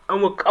what? I'm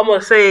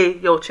gonna say,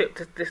 yo, Chip,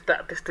 this,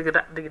 that,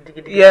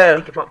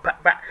 yeah.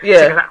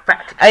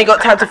 I ain't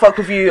got time to fuck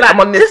with you. Like, I'm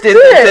on this. Like,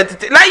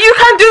 you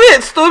can do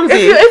it,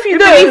 Stormzy. If you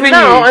do it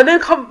now, and then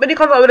when he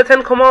comes out with the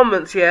 10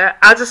 Commandments, yeah,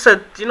 I just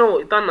said, you know what,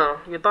 you're done now.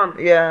 You're done.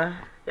 Yeah.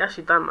 You're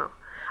actually done now.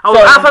 I was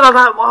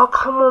like, oh,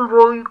 come on,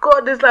 bro, you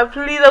got this. Like,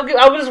 please, I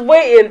was just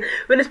waiting.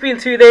 When it's been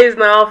 2 days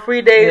now,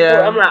 3 days,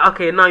 bro, I'm like,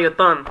 okay, now you're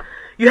done.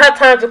 You had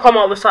time to come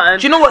out with something.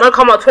 Do you know what? Don't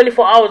come out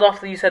 24 hours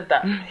after you said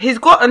that. He's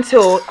got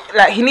until,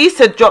 like, he needs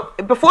to drop,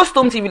 before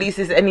Stormzy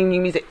releases any new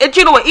music. Do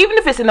you know what? Even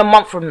if it's in a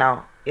month from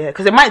now, yeah,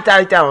 because it might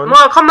die down.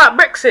 No, come like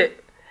Brexit.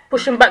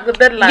 Pushing back the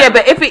deadline. Yeah,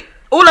 but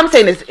all I'm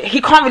saying is,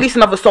 he can't release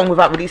another song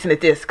without releasing a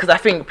disc, because I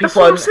think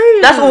people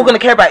that's all we're going to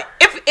care about.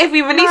 If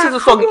he releases a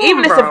song,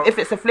 even if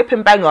it's a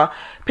flipping banger,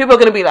 people are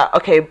going to be like,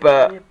 okay,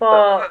 but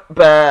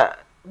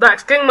that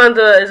Skengman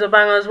is a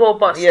banger as well,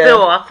 but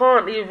still, I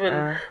can't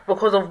even,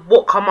 because of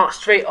what come out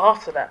straight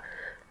after that.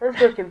 That's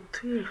working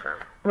too, fam.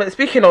 But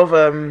speaking of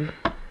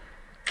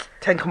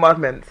 10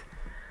 Commandments,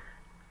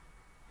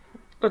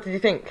 what did you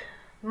think?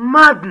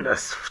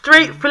 Madness,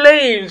 straight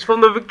flames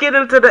from the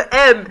beginning to the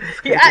end.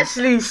 He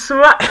actually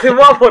smacked him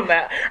up on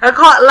that. I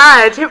can't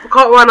lie, Chip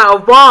can't run out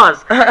of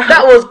bars.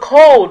 That was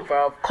cold,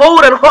 bro.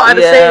 Cold and hot at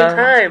the same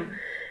time.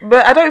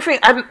 But I don't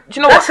think. Do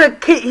you know what?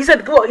 He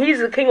said, what? He's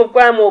the king of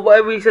grime or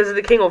whatever he says is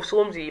the king of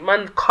Stormzy.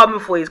 Man coming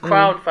for his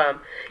crown,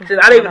 fam. He said,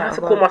 I don't even have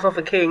to call myself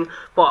a king,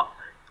 but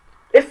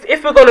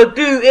if we're gonna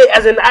do it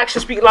as an action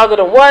speak louder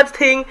than words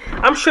thing,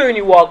 I'm showing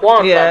you what I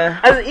want, fam.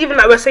 As even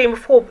like we were saying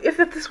before, if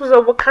this was a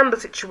Wakanda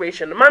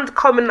situation, the man's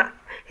coming at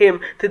him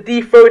to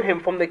dethrone him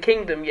from the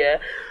kingdom,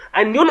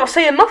 and you're not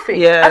saying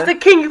nothing. As the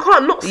king, you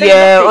can't not say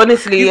nothing.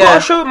 Honestly, you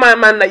gotta show my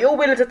man that you're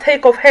willing to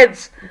take off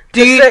heads.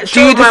 Do you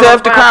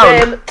deserve the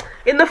crown?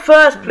 In the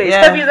first place,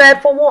 have your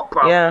head for what,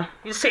 bro? Yeah.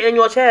 You sit in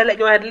your chair, let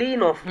your head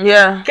lean off.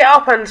 Yeah. Get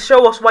up and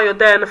show us why you're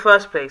there in the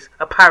first place.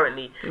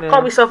 Apparently,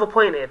 can't be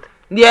self-appointed.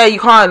 Yeah, you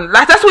can't.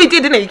 Like, that's what he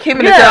did, didn't he? He came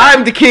in and said,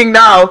 "I'm the king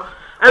now."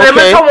 And then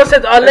when someone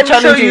said, "Let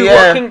me show you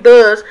what king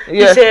does,"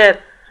 he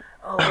said,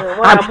 "Oh,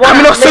 I'm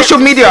on social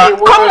media.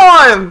 Come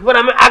on." When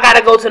I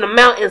gotta go to the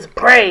mountains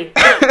pray.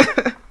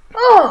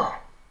 Oh.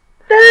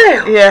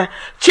 Damn. Yeah,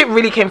 Chip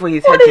really came for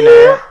his head, you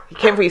know. He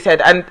came for his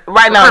head, and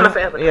right now,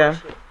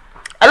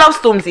 I love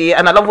Stormzy,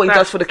 and I love what he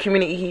does for the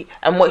community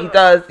and what he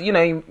does. You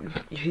know,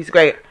 he's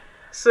great.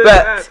 So,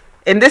 but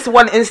in this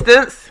one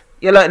instance,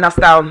 you're letting us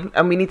down,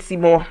 and we need to see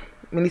more.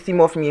 We need to see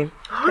more from you.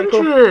 100.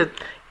 Cool. You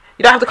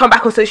don't have to come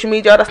back on social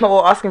media. That's not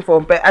what we're asking for.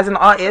 But as an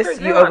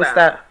artist, you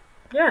overstep.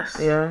 Yes.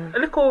 Yeah. A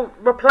little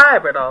reply,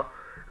 brother.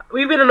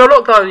 We've been in a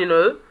lockdown, you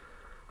know.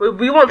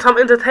 We want some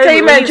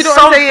entertainment. Do you know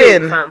what I'm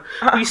saying? Fam.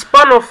 We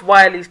spun off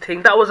Wiley's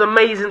thing. That was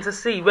amazing to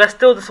see. We're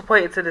still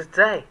disappointed to this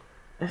day.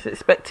 It's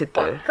expected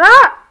though.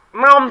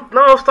 Now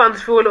I'm starting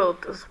to feel a little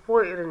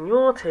disappointed in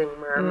your thing,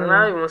 man. And I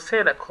don't even want to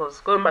say that because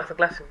going back to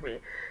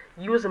Glastonbury,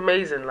 you was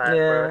amazing, like,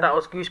 bro. That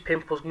was goose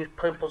pimple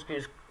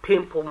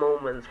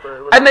moments, bro.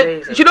 It was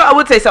amazing. Do you know what I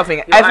would say something?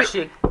 You're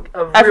actually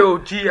a real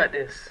G at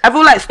this. I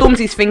feel like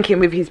Stormzy's thinking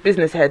with his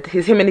business head.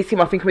 Him and his team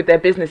are thinking with their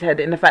business head,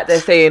 in the fact they're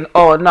saying,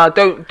 "Oh no,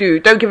 don't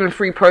give him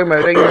free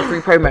promo. Don't give him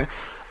free promo."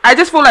 I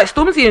just feel like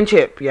Stormzy and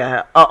Chip,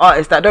 are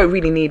artists that don't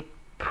really need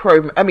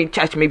promo. I mean,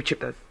 actually, maybe Chip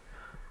does.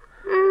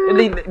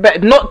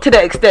 But not to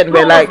the extent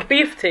where like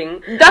beef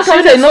thing. That's what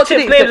I'm saying. Not to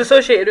the extent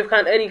associated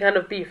with any kind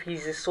of beef.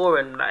 He's just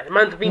soaring like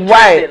man's been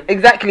right. trending.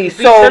 Exactly.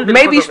 So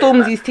maybe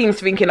Stormzy's team's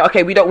thinking,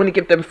 okay, we don't want to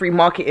give them free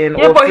marketing.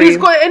 Yeah, or but free... he's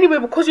got it anyway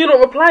because you're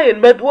not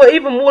replying. But we're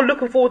even more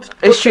looking forward to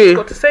what he's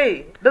got to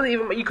say. Doesn't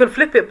even you can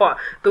flip it, but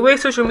the way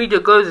social media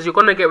goes is you're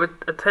gonna get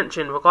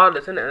attention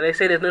regardless, isn't it? And they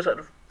say there's no such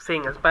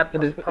thing as bad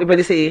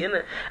publicity, isn't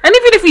it? And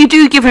even if you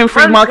do give him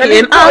free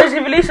marketing, he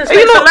releases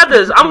Snakes and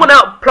Ladders. I'm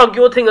gonna plug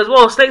your thing as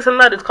well. Snakes and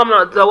Ladders coming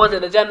out. Was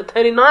it the January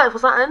 29th or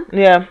something?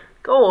 Yeah.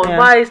 Go on,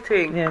 buy his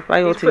thing. Yeah, buy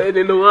your thing.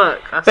 Putting in the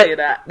work. I say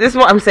that. This is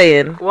what I'm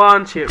saying.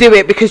 Chip. Do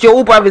it because you're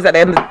all brothers at the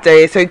end of the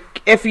day. So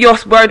if you're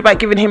worried about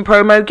giving him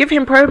promo, give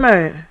him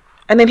promo,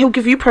 and then he'll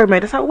give you promo.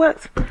 That's how it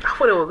works. I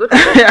thought it was good.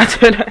 I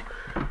don't know.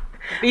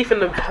 Beef in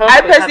the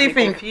I personally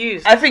think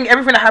confused. I think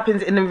everything that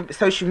happens in the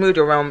social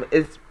media realm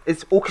is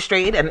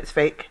orchestrated and it's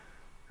fake.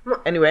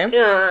 Anyway.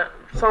 Yeah,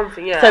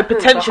 something. Yeah. So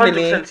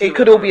potentially it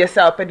could all be a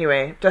setup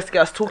anyway, just to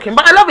get us talking.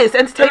 But I love it. It's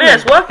entertaining. Yeah,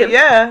 it's working.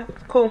 Yeah,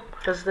 cool.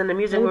 Just in the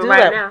music room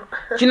right now.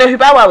 Do you know who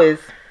Bow Wow is?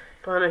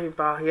 I know who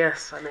Bow.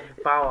 Yes, I know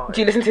who Bow Wow is.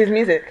 Do you listen to his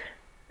music?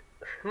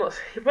 When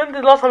did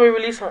the last time we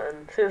released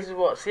something? Since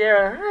what?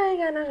 Sierra.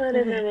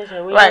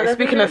 Right.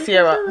 Speaking of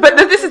Sierra, but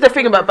this is the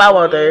thing about Bow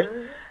Wow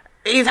though.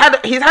 He's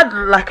had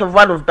like a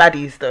run of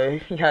baddies though.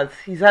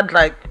 He's had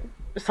like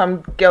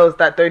some girls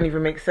that don't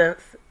even make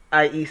sense,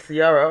 i.e.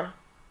 Sierra.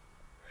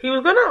 He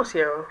was going out with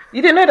Sierra.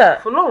 You didn't know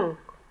that? For long.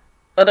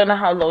 I don't know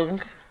how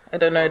long. I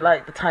don't know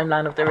like the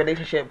timeline of their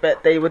relationship,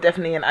 but they were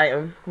definitely an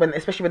item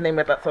especially when they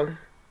made that song.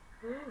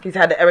 He's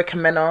had Erica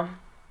Mena.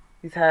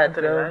 He's had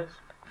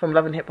from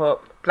Love and Hip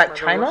Hop, Black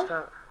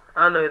China.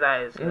 I know who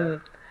that is. Yeah.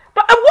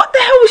 But what the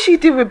hell was she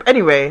doing with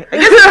anyway? I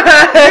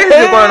guess it's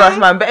a grown ass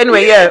man. But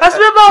anyway, yeah. I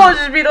swear I was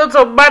just been on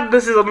some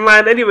madnesses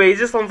online anyway. He's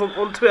just on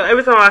Twitter.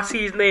 Every time I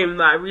see his name,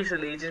 like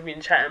recently, he's just been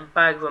chatting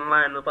bags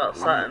online about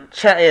something.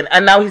 Chatting,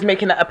 and now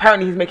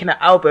apparently he's making an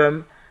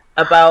album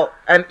about,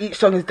 and each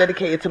song is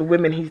dedicated to the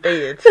women he's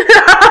dated.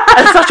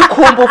 And such a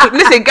cornball thing.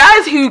 Listen,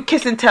 guys who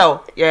kiss and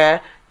tell,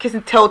 kiss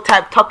and tell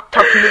type top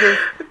niggas.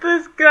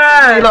 This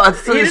guy,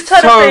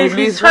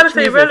 he's trying to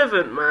stay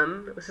relevant,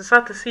 man. It's just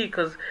sad to see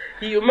because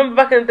you remember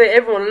back in the day,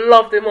 everyone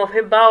loved him off.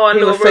 Him Bow Wow,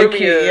 he was so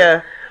cute,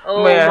 yeah.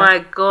 Oh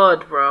my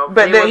god, bro!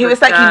 But he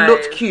was like he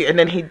looked cute, and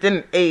then he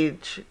didn't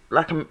age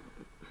like a.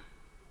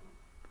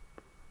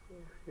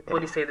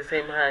 Body stayed the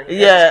same hand. He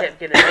just kept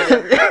getting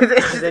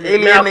bigger. And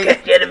his mouth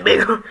kept getting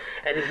bigger,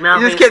 and his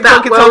mouth just kept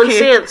talking. Do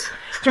you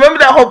remember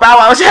that whole Bow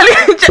Wow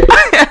challenge?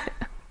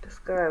 This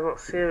guy's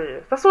not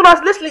serious. That's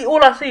literally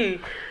all I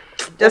see.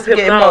 Just him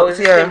getting now mocked,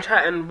 is him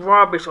chatting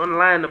rubbish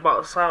online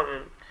about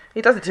something.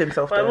 He does it to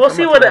himself. But we'll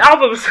see what the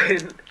album's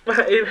saying.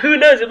 Who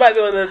knows? It might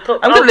be on the top.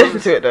 I'm gonna listen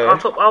to it though. Our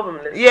top album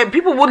list. Yeah,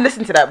 people would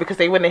listen to that because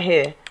they want to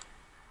hear,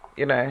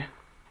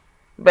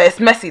 But it's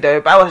messy though.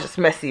 Bow Wow's just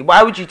messy.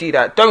 Why would you do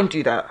that? Don't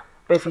do that.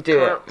 But if you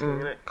do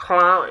it,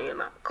 clout,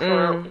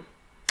 clout.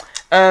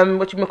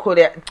 What you call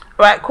it?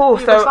 Right, cool.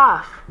 So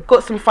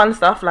got some fun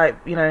stuff, like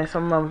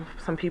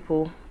some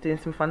people doing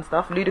some fun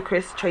stuff.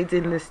 Ludacris trades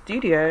in the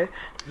studio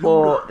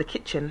for the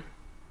kitchen.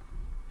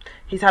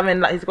 He's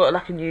got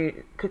like a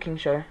new cooking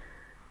show.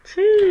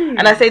 Jeez.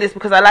 And I say this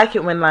because I like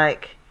it when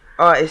like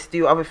artists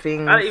do other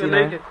things. I don't even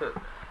know he could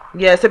cook.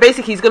 Yeah, so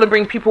basically he's gonna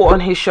bring people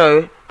on his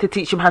show to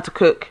teach them how to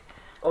cook.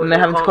 And they're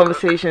having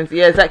conversations. Cook.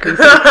 Yeah, exactly.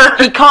 So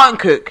he can't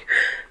cook.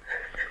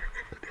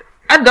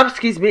 I'd love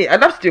to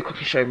do a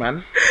cooking show,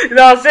 man.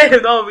 I'm saying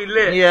that would be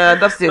lit. Yeah,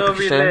 I'd love to do a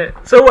cooking show. Lit.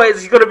 So what,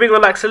 is he going to bring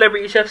on like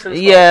celebrity chefs and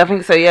stuff? Yeah, I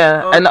think so,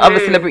 yeah. Okay. And other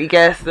celebrity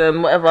guests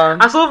and whatever.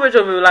 I saw a picture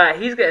of him, like,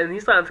 he's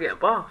starting to get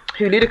buff.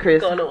 Who, Ludacris?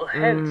 He's got a little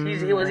head.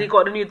 He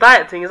got the new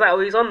diet thing. Is that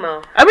what he's on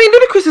now? I mean,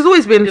 Ludacris has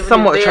always been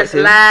somewhat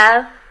attractive.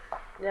 Live.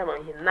 Yeah,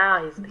 man,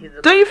 he's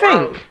don't you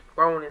think?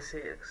 Grown and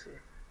sexy.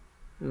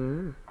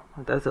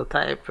 That's your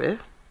type, eh?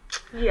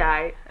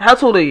 Yeah. How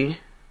tall are you?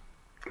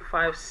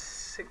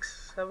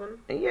 5'6", 7.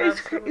 Yeah,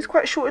 he's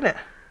quite short, isn't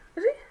it?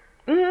 Is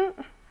he?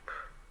 Mm-hmm.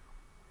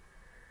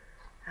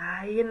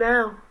 I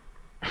know.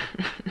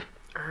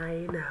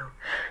 I know.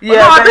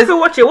 Yeah, I definitely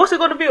watch it. What's it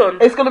going to be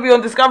on? It's going to be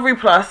on Discovery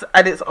Plus,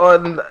 and it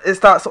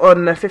starts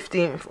on the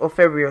 15th of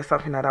February or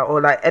something like that,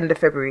 or like end of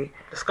February.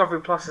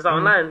 Discovery Plus, is that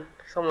online?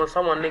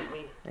 Someone link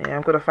me. Yeah,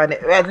 I'm going to find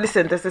it.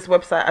 Listen, there's this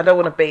website. I don't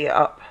want to bait it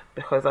up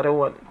because I don't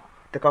want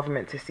the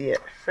government to see it.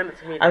 Send it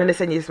to me. I'm going to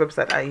send you this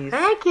website that I use.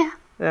 Thank you.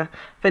 Yeah.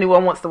 If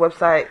anyone wants the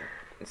website,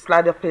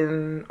 slide up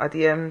in our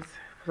DMs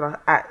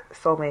at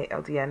Soulmate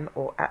LDN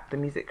or at The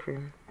Music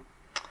Room.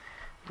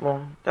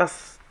 Well,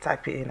 just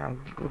type it in and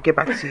we'll get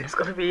back to you. It's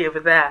going to be over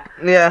there.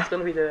 Yeah. It's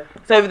going to be there.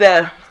 It's over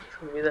there. It's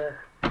going to be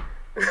there.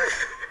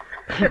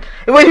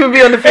 It won't even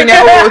be on the thing at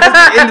all. It's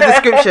just in the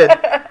description.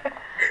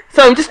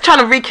 So I'm just trying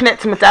to reconnect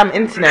to my damn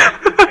internet.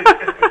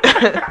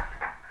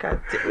 God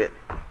damn it.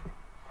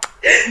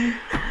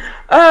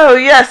 Oh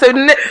yeah, so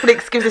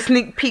Netflix gives a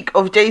sneak peek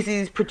of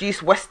Jay-Z's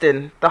produced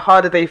Western, The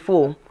Harder They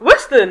Fall.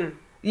 Western?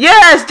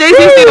 Yes,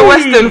 Jay-Z's doing a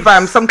Western,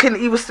 fam. Some Clint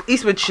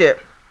Eastwood shit.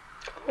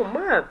 Oh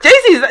man.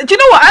 Jay-Z's, do you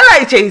know what? I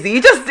like Jay-Z.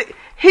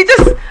 He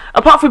just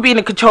apart from being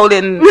a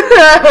controlling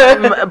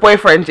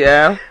boyfriend,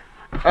 yeah.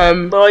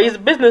 No, he's a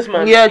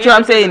businessman. Yeah, do you know what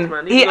I'm saying?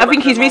 I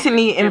think he's like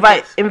recently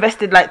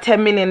invested like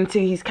 10 million into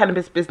his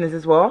cannabis business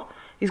as well.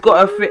 He's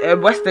got a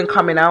Western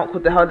coming out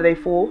called The Harder They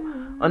Fall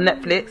on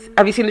Netflix.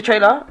 Have you seen the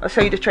trailer? I'll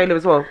show you the trailer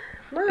as well.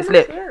 No, it's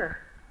lit. Yeah.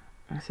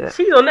 That's it.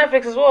 She's on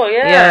Netflix as well,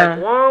 yeah.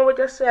 One with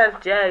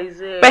yourself,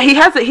 Jay-Z. But he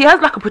has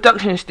like a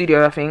production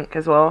studio, I think,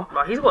 as well.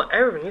 But he's got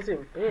everything. He's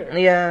doing big.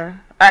 Yeah,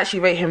 I actually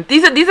rate him.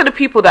 These are the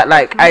people that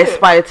like I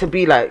aspire to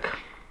be like.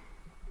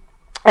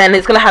 And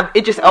it's gonna have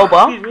Idris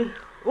Elba. Excuse me.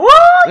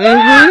 What?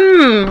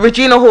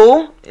 Regina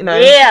Hall. You know.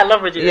 Yeah, I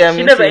love Regina. Yeah,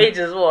 she never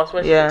ages as well. I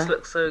swear Yeah. she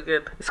looks so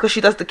good. It's because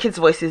she does the kids'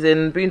 voices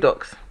in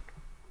Boondocks.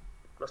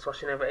 That's why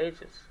she never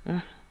ages.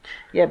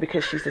 Yeah,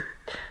 because she's a.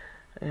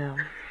 Yeah.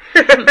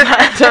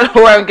 I don't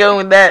know where I'm going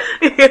with that.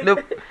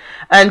 Nope.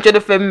 And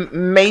Jennifer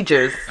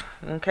Majors.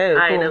 Okay,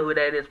 I cool. know who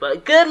that is,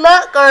 but good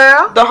luck,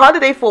 girl. The Harder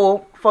They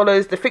Fall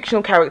follows the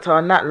fictional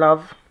character Nat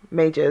Love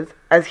Majors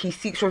as he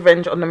seeks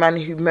revenge on the man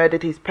who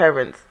murdered his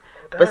parents.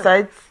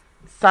 Besides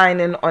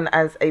signing on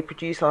as a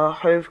producer,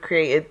 Hove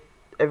created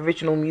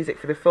original music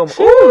for the film.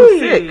 Ooh,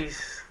 sick.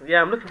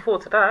 Yeah, I'm looking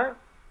forward to that.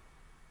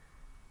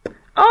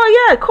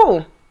 Oh yeah,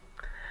 cool.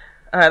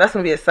 That's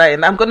gonna be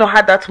exciting. I'm gonna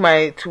add that to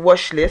my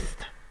watch list.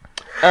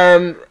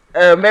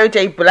 Mary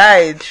J.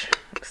 Blige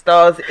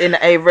stars in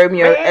a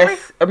Romeo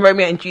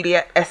and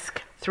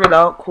Juliet-esque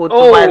thriller called The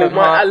Violent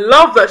Heart. I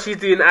love that she's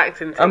doing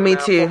acting. Me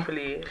too.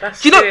 Properly.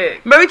 That's Do you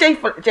sick. know Mary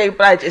J.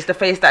 Blige is the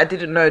face that I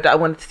didn't know that I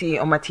wanted to see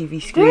on my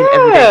TV screen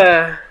every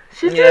day.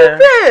 She's doing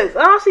this.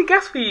 I honestly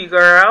guess for you,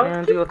 girl.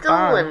 Yeah, Keep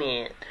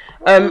doing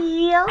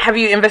it. Have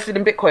you invested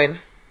in Bitcoin?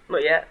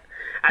 Not yet.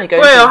 Hey,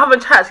 Bro, I'm having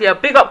chats. Yeah,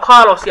 big up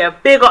Carlos. Yeah,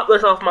 big up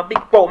yourself, my big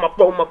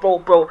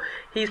bro.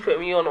 He's putting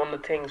me on the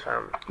things,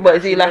 fam. What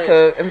is he like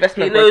a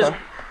investment He knows. broker?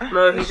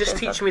 No, he's just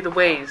teaching me the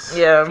ways.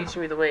 Yeah.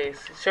 Teaching me the ways.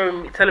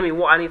 Showing me, telling me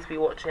what I need to be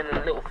watching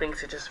and little things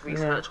to just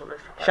research on this.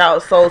 Shout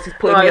out Souls, he's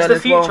putting me it's on the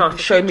as future, well. it's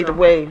the Showing me future. the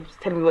way. He's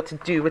telling me what to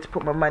do, where to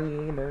put my money,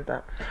 you know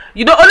that.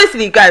 You know,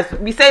 honestly, guys,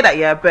 we say that,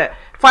 yeah, but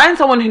find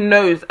someone who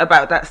knows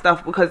about that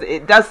stuff because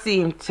it does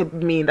seem to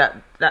me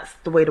that that's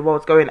the way the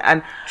world's going.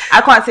 And I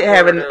can't sit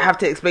here and have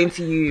to explain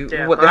to you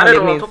what the hell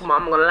it means. I'm talking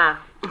about, I'm gonna lie.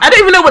 I don't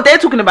even know what they're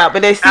talking about,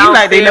 but they seem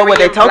like they know what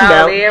they're talking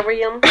about. Yeah.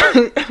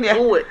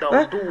 Do it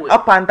though, do it.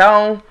 Up and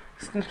down.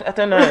 I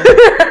don't know. Like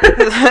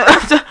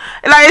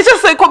it's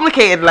just so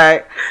complicated.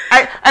 Like,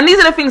 and these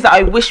are the things that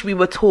I wish we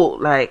were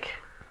taught. Like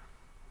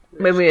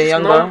when we were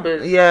younger.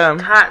 Numbers, yeah,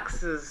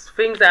 taxes,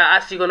 things that are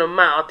actually gonna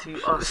matter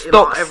to us. Stocks in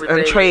our everyday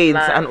and trades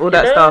life. and all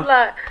that stuff.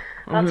 Like,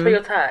 that's for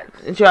your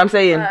tax. Do you know what I'm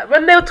saying?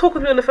 When they were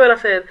talking to me on the phone, I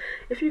said,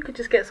 if you could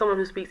just get someone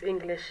who speaks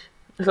English.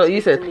 That's what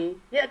you said.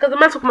 Yeah, because the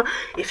man talking about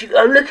if you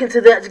look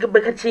into that,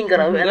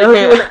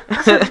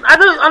 I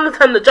don't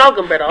understand the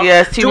jargon, brother.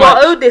 Yeah, it's too do much.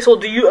 I owe this or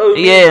do you owe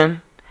me? Yeah.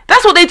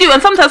 That's what they do, and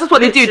sometimes that's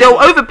what they do. They'll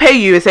overpay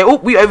you and say, "Oh,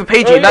 we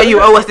overpaid you. Now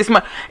you owe us this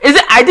much." Is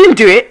it? I didn't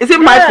do it. Is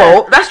it my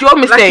fault? That's your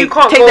mistake. Like you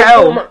can't Take the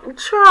L.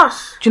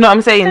 Trust. Do you know what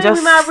I'm saying?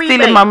 Just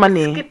stealing my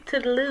money. Skip to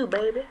the loo,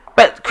 baby.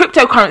 But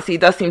cryptocurrency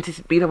does seem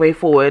to be the way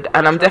forward,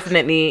 and I'm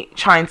definitely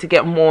trying to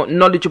get more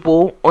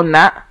knowledgeable on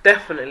that.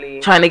 Definitely.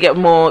 Trying to get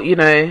more, you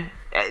know,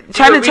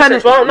 trying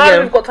to. Well, now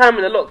that we've got time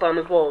in the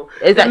lockdown as well.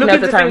 Exactly. Look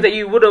into things that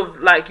you would have,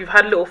 like, you've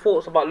had little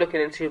thoughts about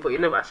looking into, but you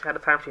never actually had the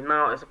time to.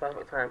 Now is the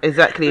perfect time.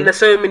 Exactly. And there's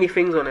so many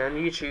things on it on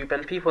YouTube,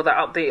 and people that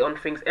update on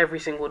things every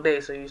single day.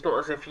 So it's not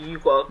as if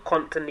you've got to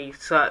constantly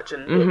search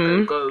and look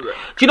and go. Do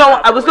you know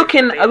what? I was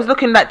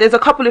looking like there's a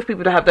couple of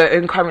people that have their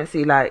own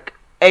currency, like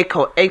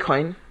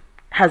Acoin.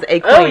 Has a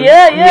coin. Oh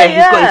yeah.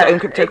 He's got his own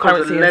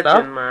cryptocurrency and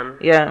stuff. Man.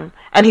 Yeah,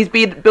 and he's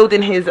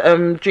building his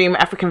dream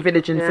African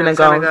village in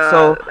Senegal.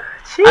 So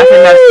Jeez. I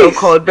think that's so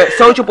cool. But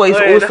Soulja Boy is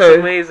also. That's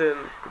amazing.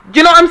 Do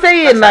you know what I'm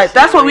saying?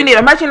 That's what we need.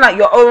 Imagine like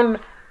your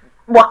own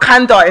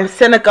Wakanda in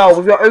Senegal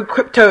with your own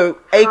crypto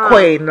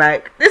coin.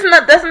 Like doesn't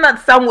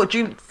that sound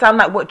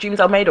like what dreams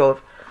are made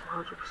of?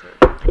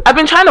 100%. I've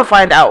been trying to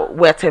find out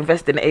where to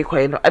invest in a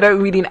coin. I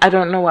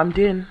don't know what I'm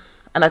doing,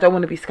 and I don't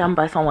want to be scammed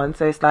by someone.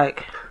 So it's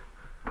like.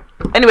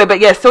 Anyway, but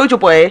yeah, Soulja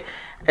Boy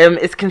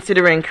is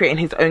considering creating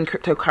his own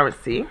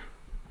cryptocurrency.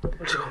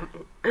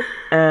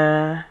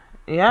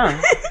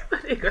 Yeah.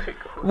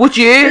 Would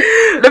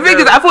you? The thing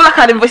is, I feel like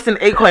I'd invest in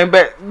Acoin,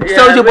 but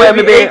Soulja Boy,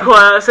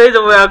 Soulja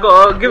Boy, I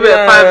gotta give it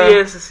 5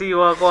 years to see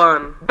what I go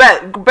on.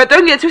 But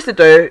don't get twisted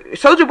though.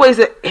 Soulja Boy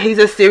he's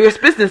a serious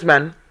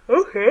businessman.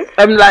 Okay.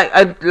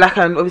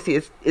 Obviously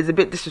it's a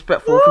bit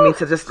disrespectful for me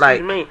to just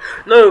like.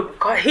 No,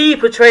 he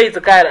portrays the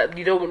guy that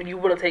you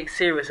wouldn't take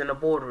serious in a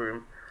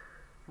boardroom.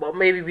 But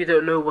maybe we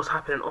don't know what's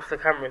happening off the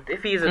camera.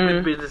 If he's a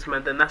good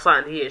businessman, then that's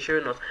something he ain't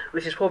showing us,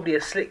 which is probably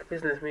a slick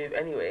business move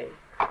anyway.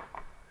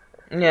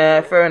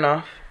 Yeah, fair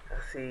enough. I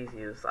see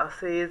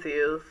his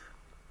use.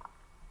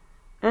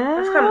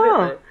 That's kind of it,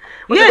 though.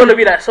 What's it gonna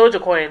be like? Soldier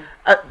coin?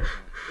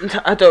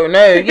 I don't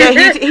know.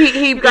 Yeah,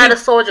 he got a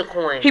soldier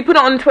coin. He put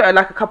it on Twitter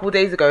like a couple of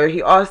days ago.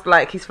 He asked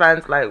like his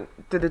fans like,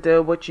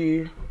 what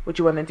you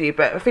want to do?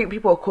 But I think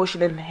people are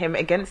cautioning him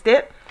against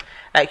it.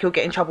 Like he'll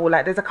get in trouble.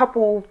 Like there's a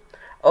couple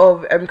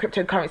of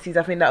cryptocurrencies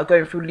I think that are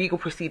going through legal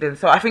proceedings.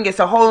 So I think it's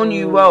a whole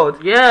new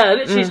world. Yeah,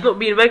 literally, it's not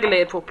being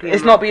regulated properly.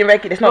 It's not being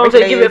regulated. It's not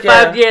regulated. Give it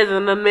 5 years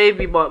and then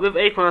maybe. But with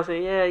Akon, I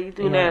say, yeah, you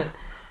do that.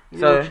 You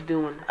know what you're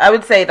doing. I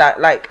would say that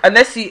like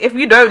if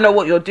you don't know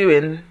what you're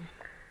doing,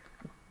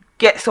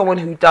 get someone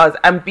who does,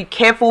 and be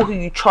careful who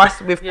you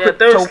trust with cryptocurrency.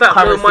 Don't slap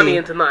no money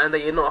into nothing that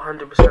you're not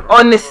 100%.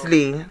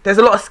 Honestly, there's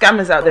a lot of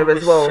scammers out there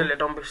as well.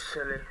 Don't be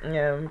silly.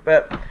 Yeah,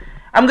 but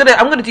I'm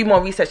gonna do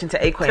more research into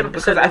Akon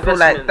because I feel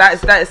like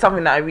that is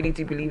something that I really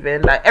do believe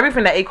in. Like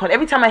everything that Akon,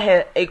 every time I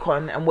hear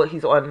Akon and what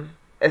he's on,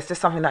 it's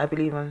just something that I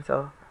believe in.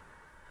 So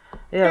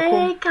yeah,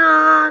 cool.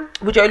 Akon.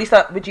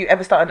 Would you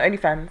ever start on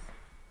OnlyFans?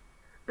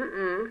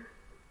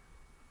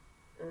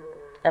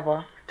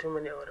 Ever? Too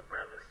many older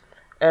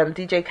brothers.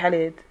 DJ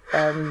Khaled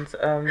and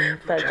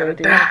Fat Joe.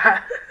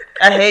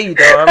 I hear you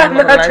though. I'm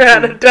not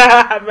trying to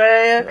die,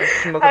 man.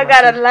 I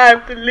got a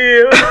life to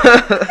live.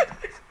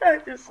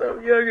 I'm just so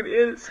young and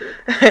innocent.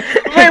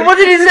 Wait, what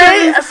did he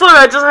say? Sorry,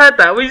 I just heard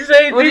that. What did you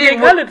say? DJ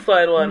Khaled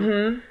side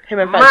one. Him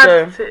and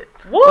Fat Joe.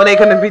 What are they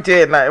gonna be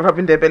doing? Like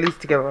rubbing their bellies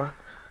together.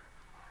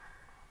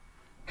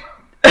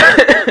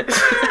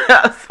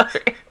 I'm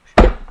sorry.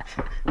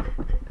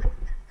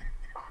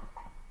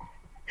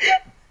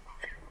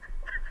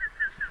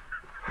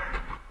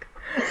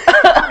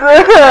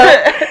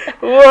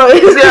 What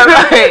is that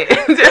right?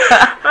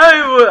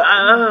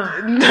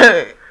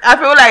 I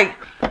feel like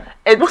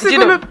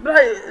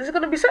is it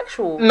gonna be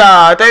sexual?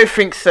 Nah, I don't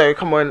think so.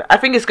 Come on, I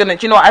think it's gonna.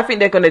 Do you know what? I think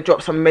they're gonna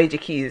drop some major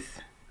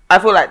keys. I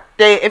feel like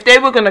if they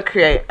were gonna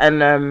create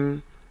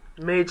an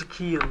major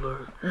key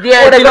alert.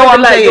 Yeah, do you know what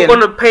I'm saying? They're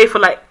gonna pay for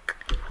like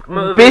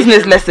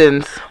business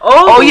lessons.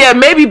 Oh yeah,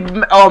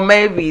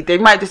 maybe they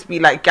might just be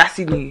like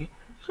gassing you.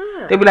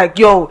 They'll be like,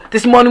 yo,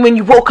 this morning when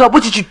you woke up,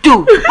 what did you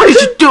do? What did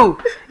you do?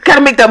 You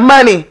gotta make that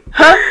money,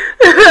 huh?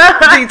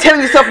 You're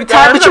telling yourself you're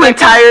tired, but you ain't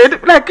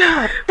tired. Like,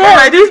 God damn,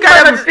 like, these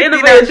guys are just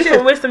innovating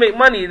different ways to make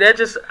money. They're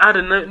just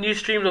adding new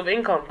streams of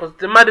income. Because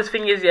the maddest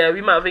thing is,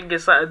 we might think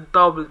it's like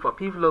doubles, but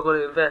people are going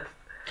to invest.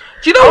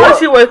 Do you know what? I want to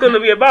see what it's going to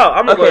be about.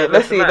 I'm not going to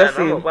let's see. I'm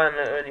not buying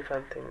the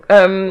OnlyFans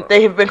thing.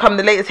 They have become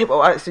the latest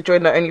hip-hop artists to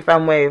join the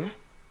OnlyFans wave.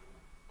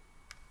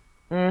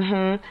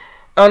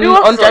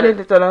 On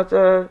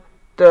January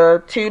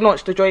the two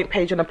launched a joint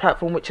page on a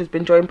platform which has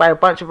been joined by a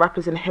bunch of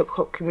rappers in the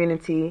hip-hop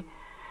community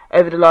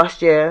over the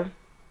last year.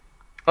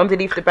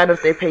 Underneath the banner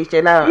of their page, they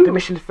allow out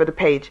permission for the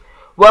page.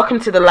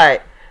 Welcome to the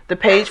light. The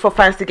page for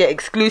fans to get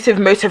exclusive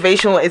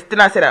motivational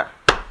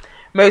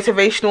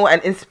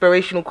and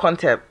inspirational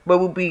content where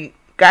we'll be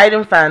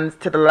guiding fans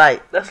to the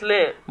light. That's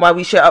lit. While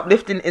we share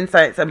uplifting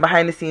insights and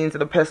behind the scenes of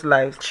the personal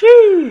lives.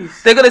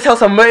 Jeez. They're going to tell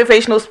some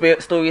motivational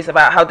stories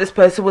about how this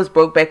person was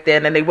broke back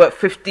then and they worked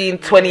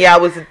 20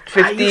 hours a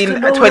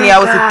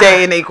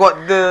day and they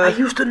got the... I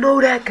used to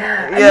know that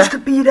guy. I used to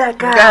be that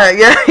guy.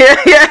 Yeah.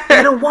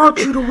 They don't want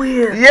you to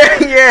win. Yeah.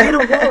 They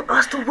don't want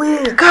us to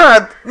win.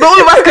 God, all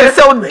of us can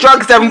sell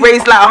drugs and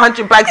raise like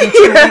 100 bags in 2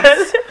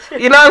 weeks.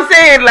 You know what I'm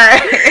saying?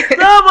 Like...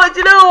 No, but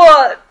you know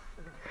what?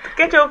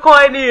 Get your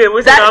coin here.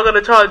 We're not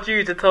gonna charge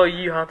you to tell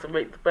you how to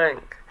make the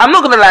bank. I'm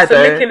not gonna lie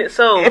though. Making it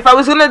so. If I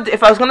was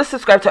gonna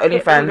subscribe to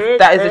OnlyFans,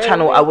 that is a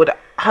channel I would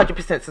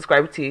 100%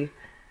 subscribe to.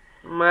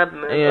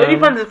 Madness. Yeah.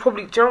 OnlyFans is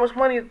probably. Do you know how much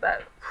money is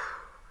that?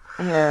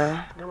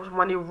 Yeah. How much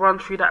money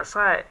runs through that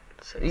site?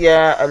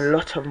 Yeah, a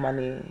lot of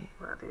money.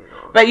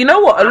 But you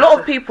know what? A lot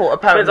of people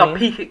apparently. Depends how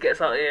peak it gets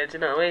out here. Do you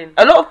know what I mean?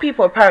 A lot of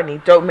people apparently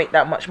don't make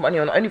that much money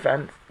on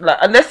OnlyFans. Like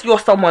unless you're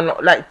someone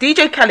like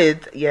DJ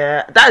Khaled.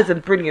 Yeah, that is a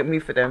brilliant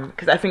move for them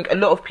because I think a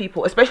lot of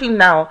people, especially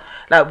now,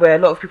 like where a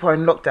lot of people are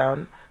in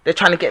lockdown, they're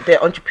trying to get their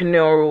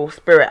entrepreneurial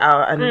spirit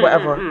out and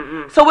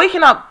whatever. So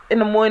waking up in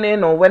the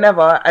morning or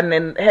whenever and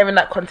then hearing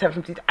that content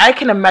from DJ, I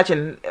can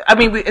imagine. I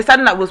mean, it's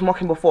something that was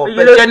mocking before,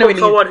 but generally,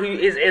 someone who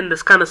is in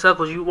this kind of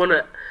circles, you want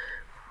to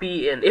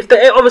be in. If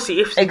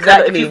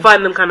you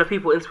find them kind of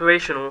people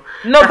inspirational.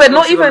 No, but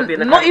not even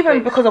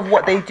because of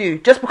what they do,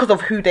 just because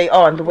of who they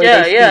are and the way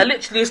they speak. Yeah,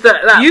 literally, it's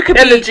that you could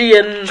energy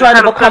and trying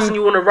to become person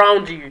you want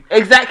around you.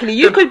 Exactly,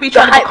 you could be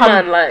trying to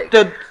become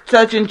the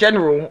Surgeon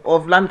General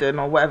of London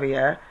or whatever.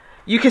 Yeah,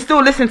 you can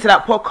still listen to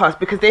that podcast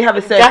because they have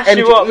a certain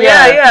energy.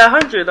 Yeah,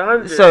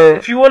 100. So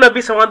if you want to be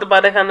surrounded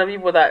by the kind of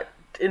people that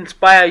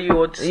inspire you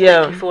or just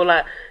make you feel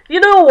like, you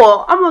know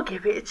what, I'm gonna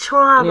give it a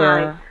try,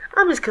 man.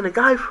 I'm just gonna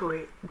go for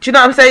it. Do you know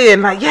what I'm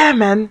saying? Like, yeah,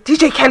 man.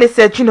 DJ Khaled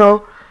said,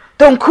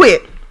 don't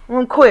quit.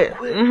 Don't quit.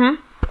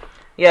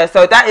 Yeah,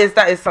 so that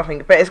is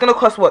something. But it's gonna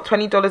cost what,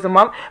 $20 a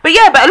month? But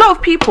yeah, but a lot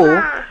of people,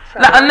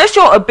 like, unless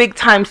you're a big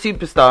time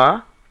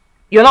superstar,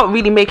 you're not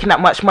really making that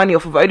much money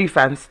off of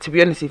OnlyFans. To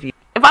be honest with you,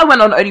 if I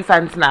went on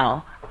OnlyFans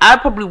now, I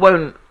probably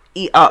won't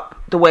eat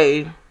up the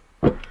way.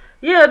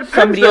 Yeah, it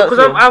depends though,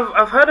 because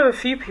I've heard of a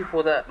few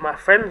people that my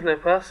friends know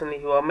personally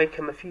who are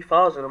making a few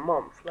thousand a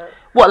month. Like,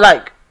 what,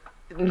 like?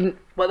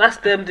 But that's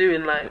them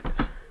doing like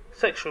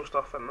sexual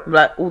stuff and that.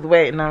 Like all the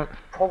way now.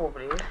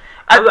 Probably.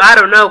 I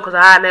don't know because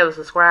I never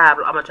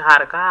subscribed. I'm a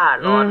jihad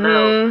God, Lord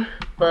knows.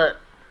 But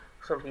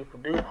some people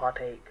do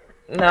partake.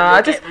 No,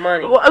 I just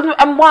money.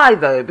 And why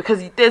though?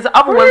 Because there's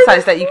other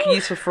websites that you can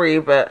use for free,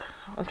 but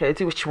okay,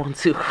 do what you want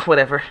to,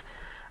 whatever.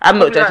 I'm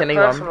not judging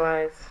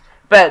anyone.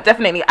 But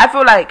definitely, I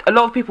feel like a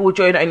lot of people will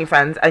join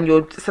OnlyFans and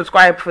you'll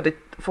subscribe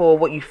for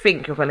what you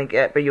think you're gonna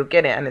get, but you'll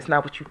get it, and it's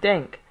not what you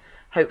think.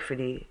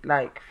 Hopefully,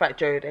 like Fat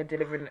Joe, they're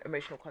delivering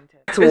emotional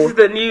content. This is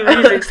the new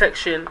music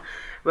section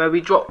where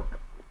we drop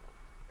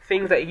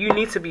things that you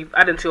need to be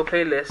added to your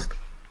playlist,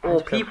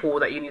 or people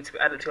that you need to be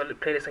added to your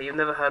playlist that you've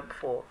never heard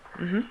before.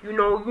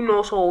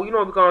 Mm-hmm. So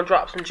we're gonna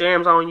drop some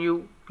jams on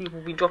you.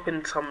 People be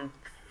dropping some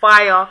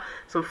fire,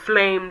 some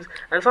flames,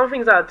 and some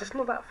things that are just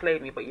not that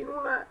flamey, but you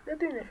know that they're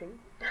doing their thing.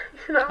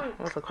 You know what I mean?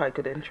 That's a quite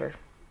good intro.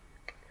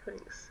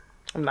 Thanks.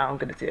 Now I'm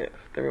gonna do it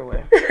the real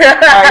way. Alright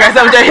guys,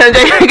 I'm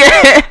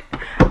joking.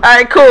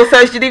 Alright, cool.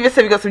 So Jeniva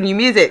said we got some new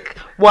music.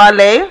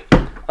 Wale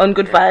on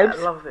Good Vibes.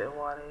 I love a bit of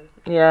Wale.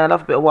 Yeah, I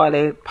love a bit of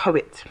Wale.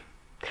 Poet.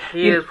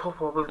 He is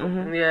proper.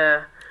 Mm-hmm.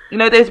 Yeah. You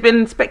know, there's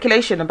been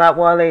speculation about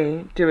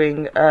Wale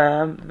doing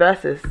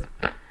verses.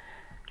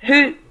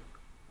 Who?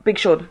 Big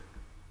Sean.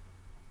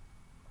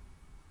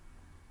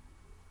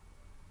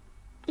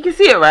 You can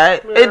see it,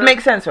 right? Yeah. It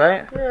makes sense,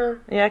 right? Yeah.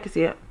 Yeah, I can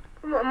see it.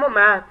 I'm not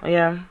mad.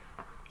 Yeah.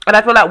 And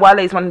I feel like Wale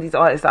is one of these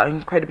artists that are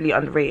incredibly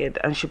underrated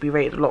and should be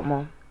rated a lot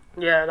more.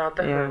 Yeah, no,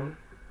 definitely. Yeah.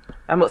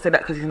 I'm not saying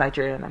that because he's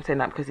Nigerian. I'm saying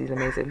that because he's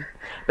amazing.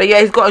 But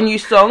yeah, he's got a new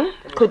song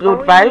called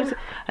Good Vibes.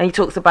 And he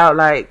talks about,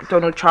 like,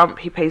 Donald Trump.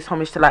 He pays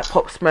homage to, like,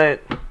 Pop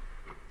Smoke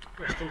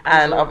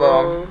and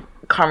other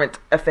current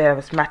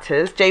affairs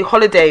matters. Jay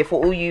Holiday,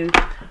 for all you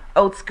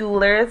old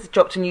schoolers,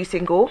 dropped a new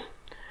single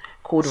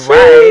called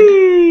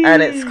Ride,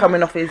 and it's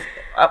coming off his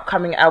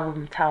upcoming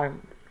album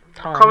Time.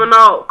 Coming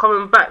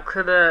back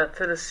to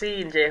the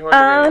scene, Jay Holiday.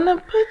 I'm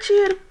gonna put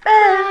you to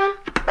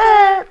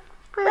bed.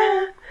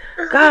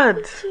 God,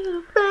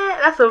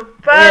 that's a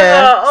banger.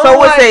 Yeah. Oh, so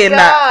we're saying God.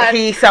 that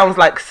he sounds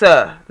like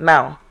Sir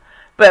now,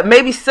 but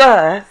maybe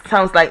Sir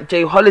sounds like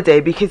Jay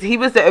Holiday because he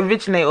was the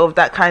originator of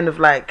that kind of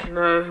like.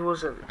 No, he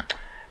wasn't.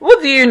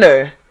 What do you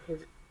know?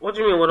 What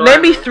do you mean?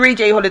 Name me 3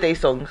 Jay Holiday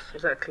songs.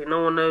 Exactly.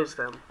 No one knows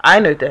them. I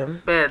know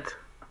them. Bed.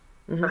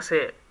 Mm-hmm. That's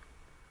it.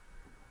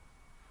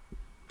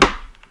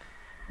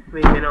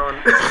 Moving on.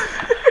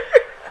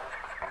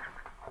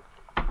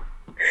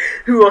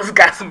 Who else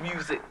got some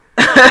music?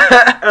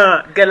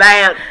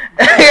 Galant.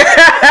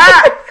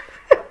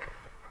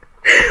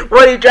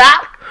 What he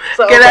dropped?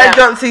 Galant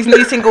drops his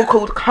new single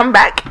called Come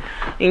Back.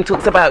 He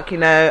talks about,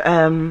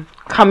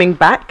 coming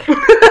back.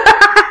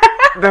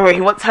 The way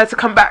he wants her to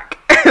come back.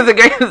 It's a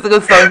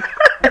good song.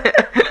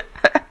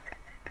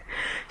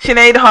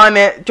 Sinead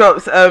Harnett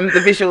drops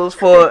the visuals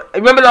for.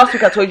 Remember last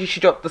week I told you she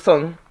dropped the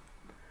song.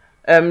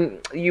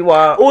 You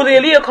are. Oh, the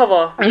Aaliyah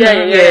cover.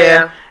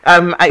 Yeah.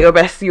 At your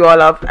best, you are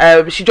love.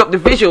 She dropped the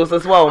visuals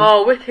as well.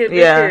 Oh, wicked.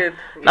 Yeah.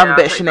 Love a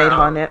bit of Sinead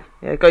Harnett.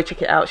 Yeah, go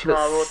check it out. She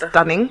looks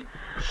stunning.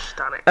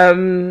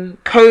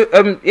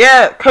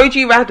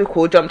 Koji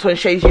Radical jumped on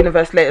Shay's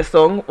Universe latest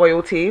song,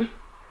 Royalty.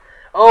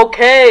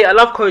 Okay, I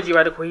love Koji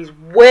Radical. He's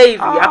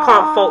wavy. I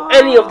can't fault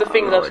any of the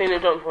things I've seen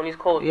him jump on. He's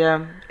cold.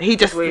 Yeah, he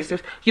just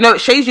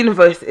Shay's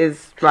Universe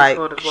is like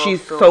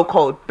she's so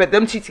cold, but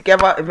them two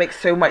together it makes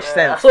so much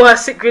sense. I saw her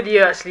sick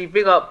video actually.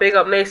 Big up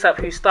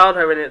Nasap who styled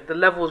her in it. The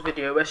Levels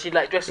video where she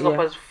like dresses up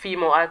as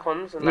female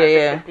icons and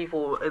different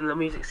people in the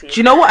music scene. Do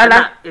you know what I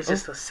like? It's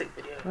just a sick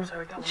video.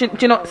 Sorry, do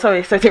you know?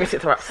 Sorry. Take me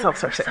sit. Sorry. Do you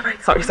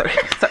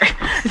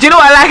know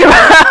what I like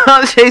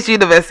about Shay's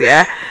Universe?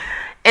 Yeah.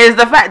 Is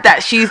the fact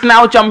that she's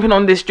now jumping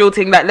on this drill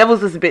thing. Like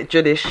Levels is a bit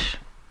Juddish.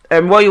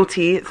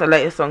 Royalty, it's her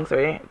latest song.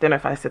 Sorry, don't know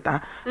if I said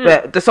that,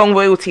 but the song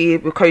Royalty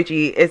with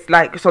Koji is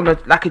like it's on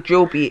like a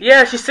drill beat.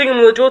 Yeah, she's singing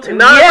with the drill thing.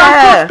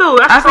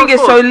 I think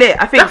it's so lit.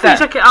 I think definitely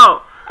check it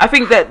out. I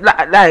think that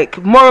like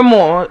more and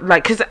more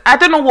like because I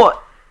don't know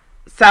what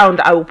sound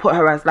I will put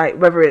her as, like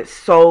whether it's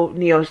soul,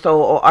 neo soul,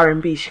 or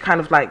R&B. She kind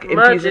of like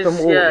infuses them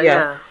all.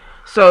 Yeah.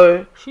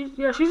 So she's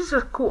just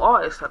a cool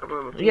artist at the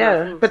moment.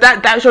 Yeah, but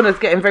that genre is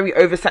getting very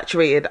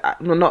oversaturated.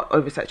 Well, not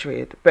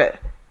oversaturated, but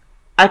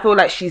I feel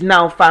like she's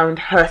now found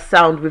her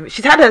sound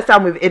she's had her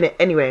sound within it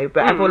anyway.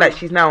 But I feel like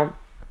she's now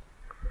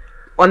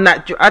on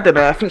that. I don't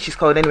know. I think she's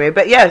cold anyway.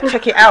 But yeah,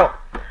 check it out.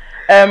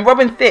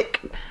 Robin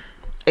Thicke,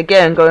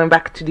 again going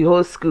back to the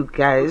old school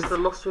guys. What's the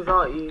Lost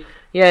Without You?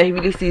 Yeah, he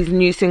released his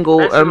new single,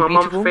 my Beautiful.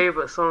 Mum's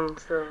favourite song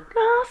still.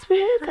 Lost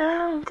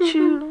Without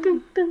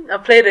You. I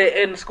played it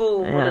in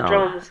school with the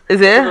drums.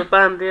 Is it? With a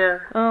band, yeah.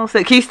 Oh,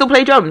 so can you still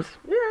play drums?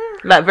 Yeah.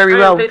 Like very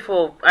well? I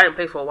ain't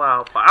played for a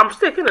while, but I'm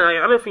still in it.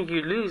 I don't think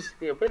you lose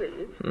the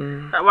ability.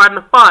 Like riding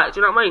a bike, do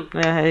you know what I mean?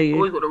 Yeah, I hear you.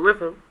 Always got the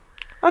rhythm.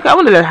 Okay, I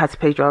want to learn how to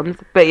play drums.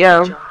 But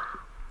yeah,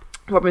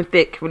 Robin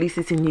Thicke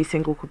releases his new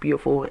single called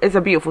Beautiful. It's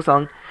a beautiful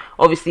song.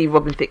 Obviously,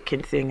 Robin Thicke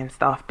can sing and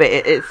stuff, but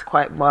it is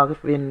quite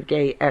Marvin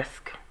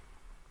Gaye-esque.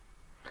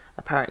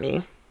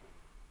 Apparently,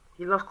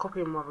 he loves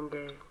copying Marvin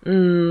Gaye.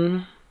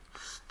 To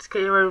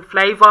get your own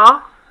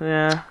flavour.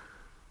 Yeah.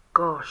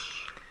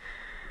 Gosh.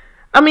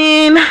 I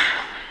mean,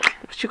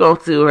 what you gonna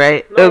do,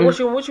 right? No, what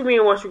you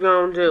mean? What you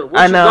gonna do? What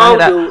I you know gonna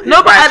that. do?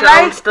 No, but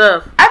I like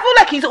stuff. I feel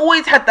like he's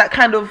always had that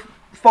kind of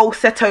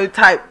falsetto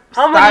type.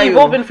 How many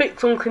Robin Thicke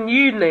can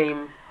you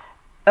name?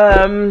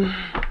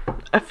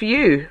 A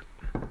few.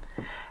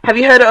 Have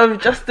you heard of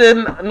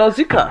Justin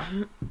Nozuka?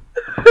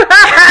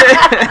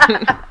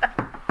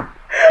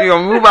 You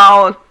gonna move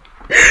on?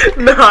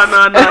 No.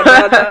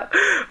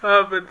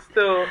 But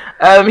still.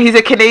 He's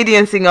a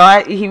Canadian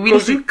singer.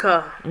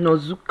 Nozuka.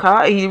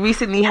 He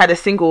recently had a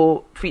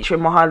single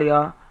featuring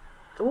Mahalia.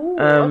 Ooh,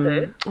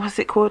 okay. What's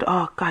it called?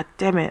 Oh, god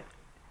damn it.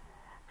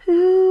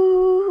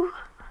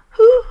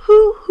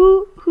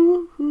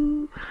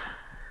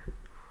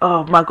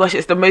 Oh my gosh,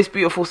 it's the most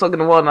beautiful song in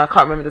the world and I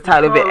can't remember the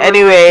title of it.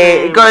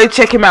 Anyway, go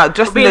check him out.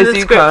 Justin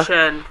Nozuka.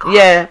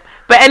 Yeah.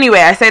 But anyway,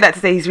 I say that to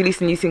say he's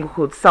released a new single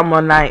called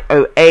Summer Night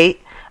 08.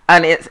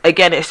 And it's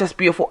just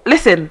beautiful.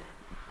 Listen,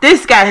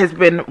 this guy is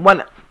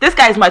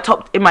my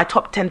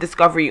top 10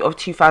 discovery of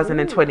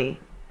 2020. Ooh.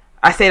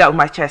 I say that with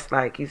my chest,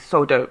 like he's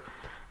so dope.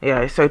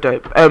 Yeah, he's so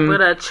dope.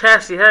 With a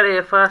chest, you heard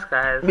it first,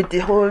 guys. With the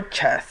whole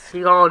chest.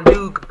 He gonna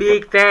do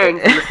big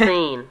things in the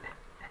scene.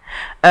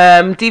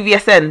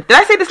 DVSN. Did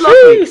I say this last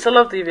week? I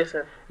love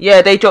DVSN.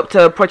 Yeah, they dropped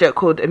a project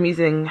called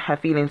Amusing Her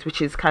Feelings,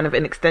 which is kind of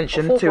an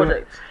extension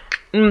to.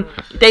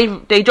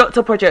 They dropped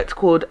a project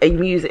called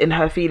Amuse in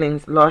Her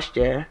Feelings last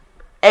year.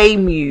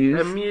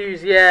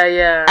 Amuse,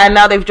 yeah. And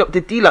now they've dropped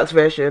the deluxe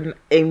version,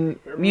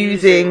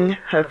 Amusing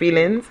Her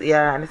Feelings.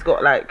 Yeah, and it's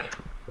got like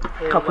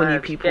a couple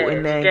new people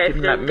in there,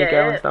 including like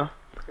Miguel and stuff.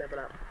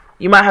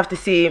 You might have to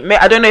see.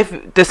 I don't know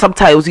if the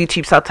subtitles,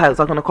 YouTube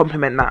subtitles, are going to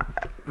complement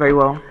that very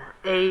well.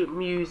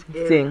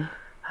 Amusing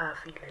Her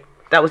Feelings.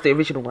 That was the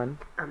original one.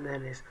 And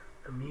then it's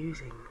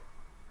Amusing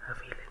Her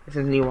Feelings. This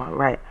is a new one,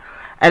 right?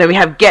 And then we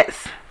have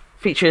Gets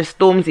featuring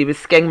Stormzy with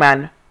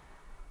Skengman.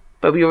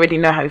 But we already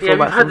know how you feel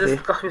about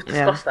Stormzy. We've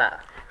discussed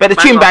that. But the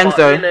tune bangs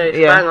though.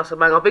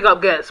 Banger. Big up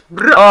Gets.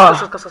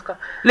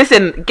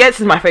 Listen, Gets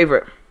is my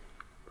favourite.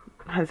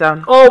 Hands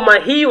down. Oh my,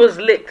 he was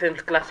licked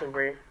into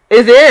Glastonbury.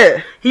 Is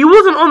it? He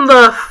wasn't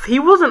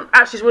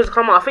actually supposed to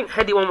come out. I think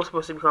Heady One was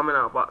supposed to be coming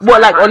out, but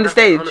on the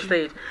stage? On the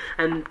stage,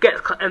 and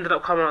Gets ended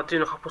up coming out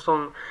doing a couple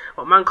songs.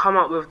 But man, come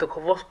out with the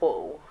Kavos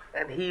bottle,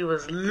 and he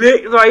was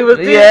licked. Like he was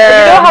doing.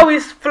 Yeah. You know how he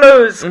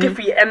flows,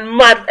 skiffy and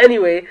mad.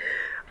 Anyway,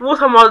 one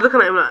time I was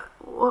looking at him like,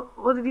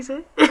 what did he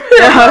say? It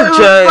was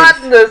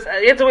madness.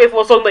 You had to wait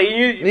for a song that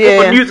you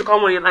knew to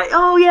come on. You're like,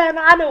 oh yeah,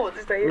 I know what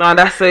this thing is. No,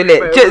 that's so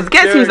lit.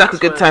 Gets seems like a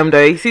good time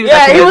though. He seems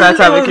like he was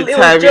having a good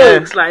time.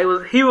 Jokes. Like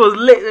he was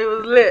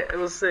lit. It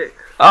was sick.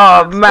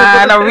 Oh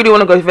man, I really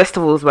want to go to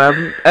festivals,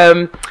 man.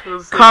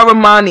 Cara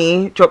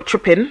Mani dropped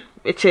Trippin',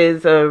 which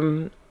is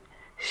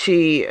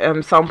she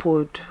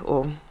sampled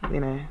or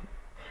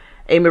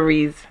A.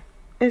 Marie's.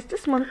 It's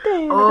just one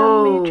thing.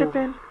 Me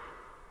tripping.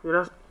 Yeah,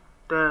 that's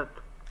dead.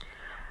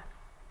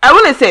 I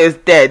wouldn't say it was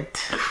dead.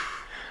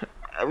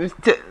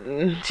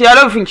 I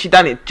don't think she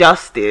done it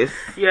justice.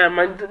 Yeah,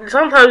 man.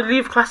 Sometimes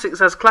leave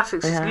classics as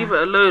classics. Just leave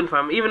it alone,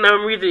 fam. Even though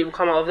Marie didn't even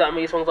come out of that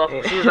many songs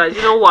after. She was like,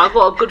 you know what? I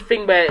got a good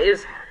thing where it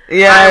is.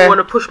 Yeah. I want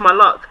to push my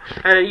luck,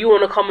 and then you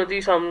want to come and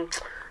do some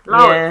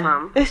loud,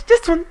 fam. It's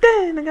just one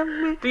thing.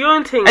 Do your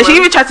own thing. And she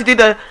even tried to do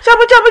the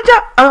jabba jabba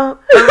jabba.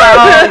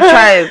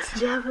 Tried.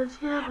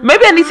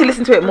 Maybe I need to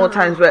listen to it more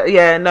times. But go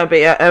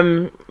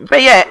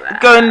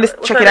and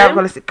check it out.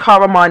 Let's see.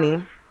 Cara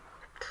Mani.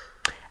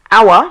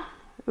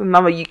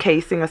 Another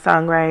UK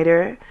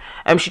singer-songwriter.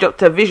 She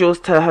dropped her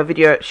visuals to her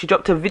video. She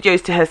dropped her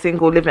videos to her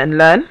single "Live and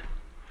Learn."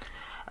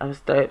 That was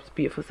dope. It's a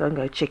beautiful song.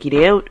 Go check it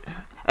out.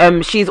 I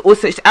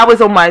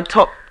was on my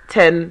top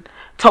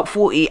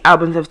 40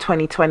 albums of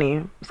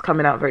 2020. It's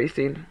coming out very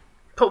soon.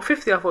 Top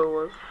 50, I thought it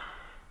was.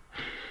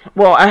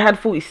 Well, I had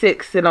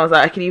 46, and I was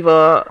like, I could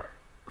either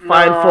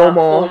find 4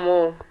 more. 4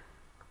 more.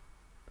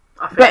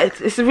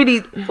 But it's really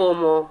 4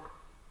 more.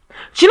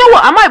 Do you know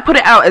what? I might put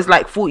it out as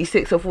like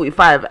 46 or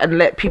 45 and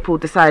let people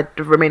decide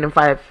the remaining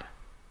 5.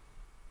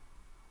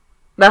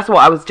 That's what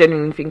I was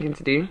genuinely thinking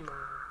to do.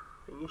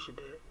 I think you should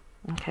do it.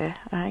 Okay,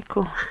 alright,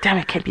 cool. Damn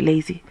it, can't be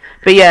lazy.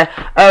 But yeah,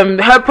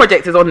 her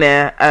project is on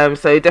there,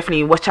 so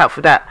definitely watch out for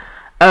that.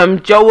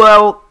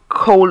 Joel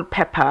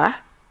Culpepper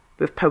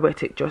with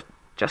Poetic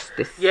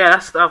Justice.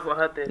 Yeah, I've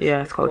heard this.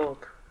 Yeah, it's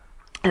called.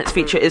 And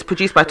it's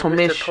produced by Tom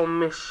Misch.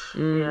 Tom Misch,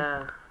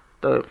 yeah.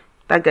 So,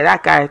 that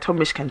guy, Tom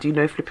Misch, can do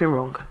no flipping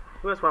wrong.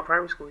 He went to my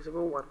primary school. He's a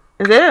real one.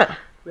 Is it?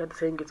 We had the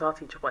same guitar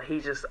teacher, but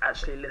he just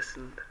actually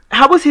listened.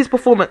 How was his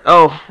performance?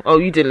 Oh,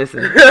 you didn't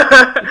listen.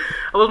 I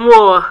was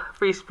more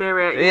free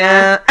spirit.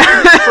 Yeah.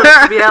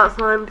 To be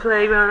outside and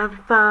playground having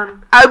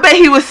fun. I bet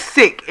he was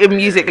sick in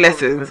music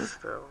lessons.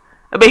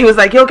 I bet he was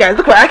like, yo guys,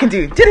 look what I can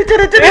do.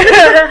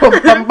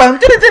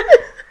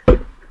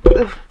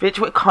 Bitch,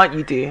 what can't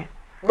you do?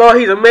 No,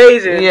 he's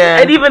amazing. Yeah.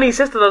 And even his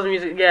sister does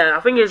music. Yeah,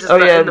 I think it's just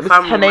in the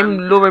family. Her name,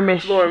 Laura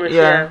Misch.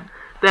 Yeah.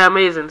 They're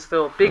amazing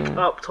still. Big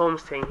up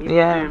Tom's thing. He's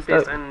doing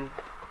this and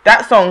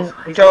that song,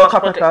 Joel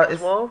Culpepper, is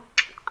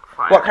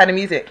what kind of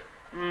music?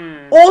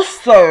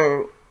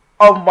 Also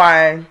on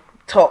my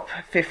top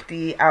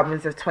 50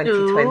 albums of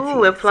 2020. Ooh,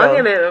 we're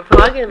plugging it. We're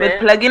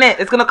plugging it.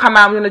 It's gonna come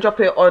out. I'm gonna drop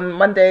it on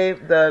Monday,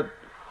 the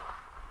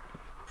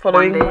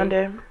following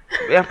Monday.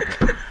 Yeah.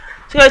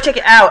 So go check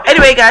it out.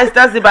 Anyway, guys,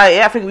 that's about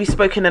it. I think we've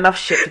spoken enough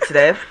shit for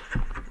today.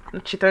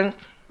 What you think?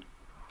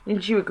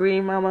 Didn't you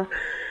agree, Mama?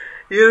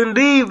 Yeah,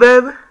 indeed,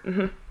 baby.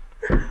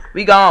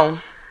 We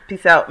gone.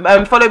 Peace out.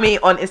 Follow me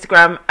on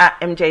Instagram at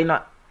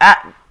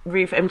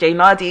Ruth MJ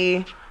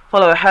Nardi.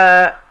 Follow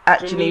her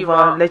at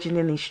Jeniva Legend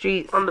in these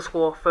Streets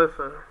 _Fofo.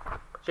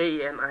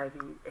 JENIVA_Fofo.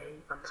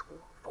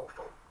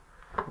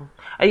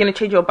 Are you gonna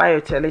change your bio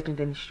to Legend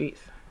in the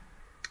Streets?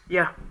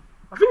 Yeah,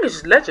 I think it's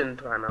just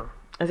Legend right now.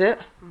 Is it?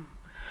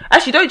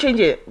 Actually, don't change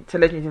it to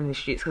Legend in the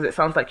Streets because it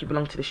sounds like you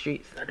belong to the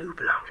streets. I do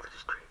belong to the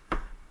streets.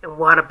 And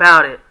what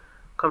about it?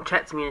 Come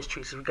chat to me in the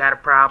streets if you got a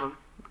problem.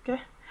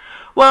 Okay.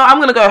 Well, I'm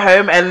gonna go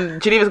home and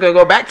Geneva's gonna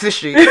go back to the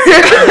streets.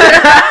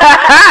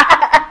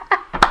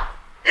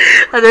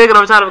 I think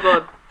I'm trying to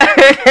go.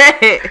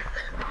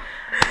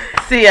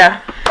 See ya.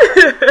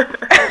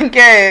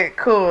 Okay,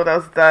 cool. That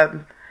was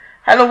done.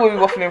 How long were we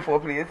waffling for,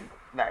 please?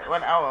 Like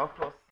 1 hour plus.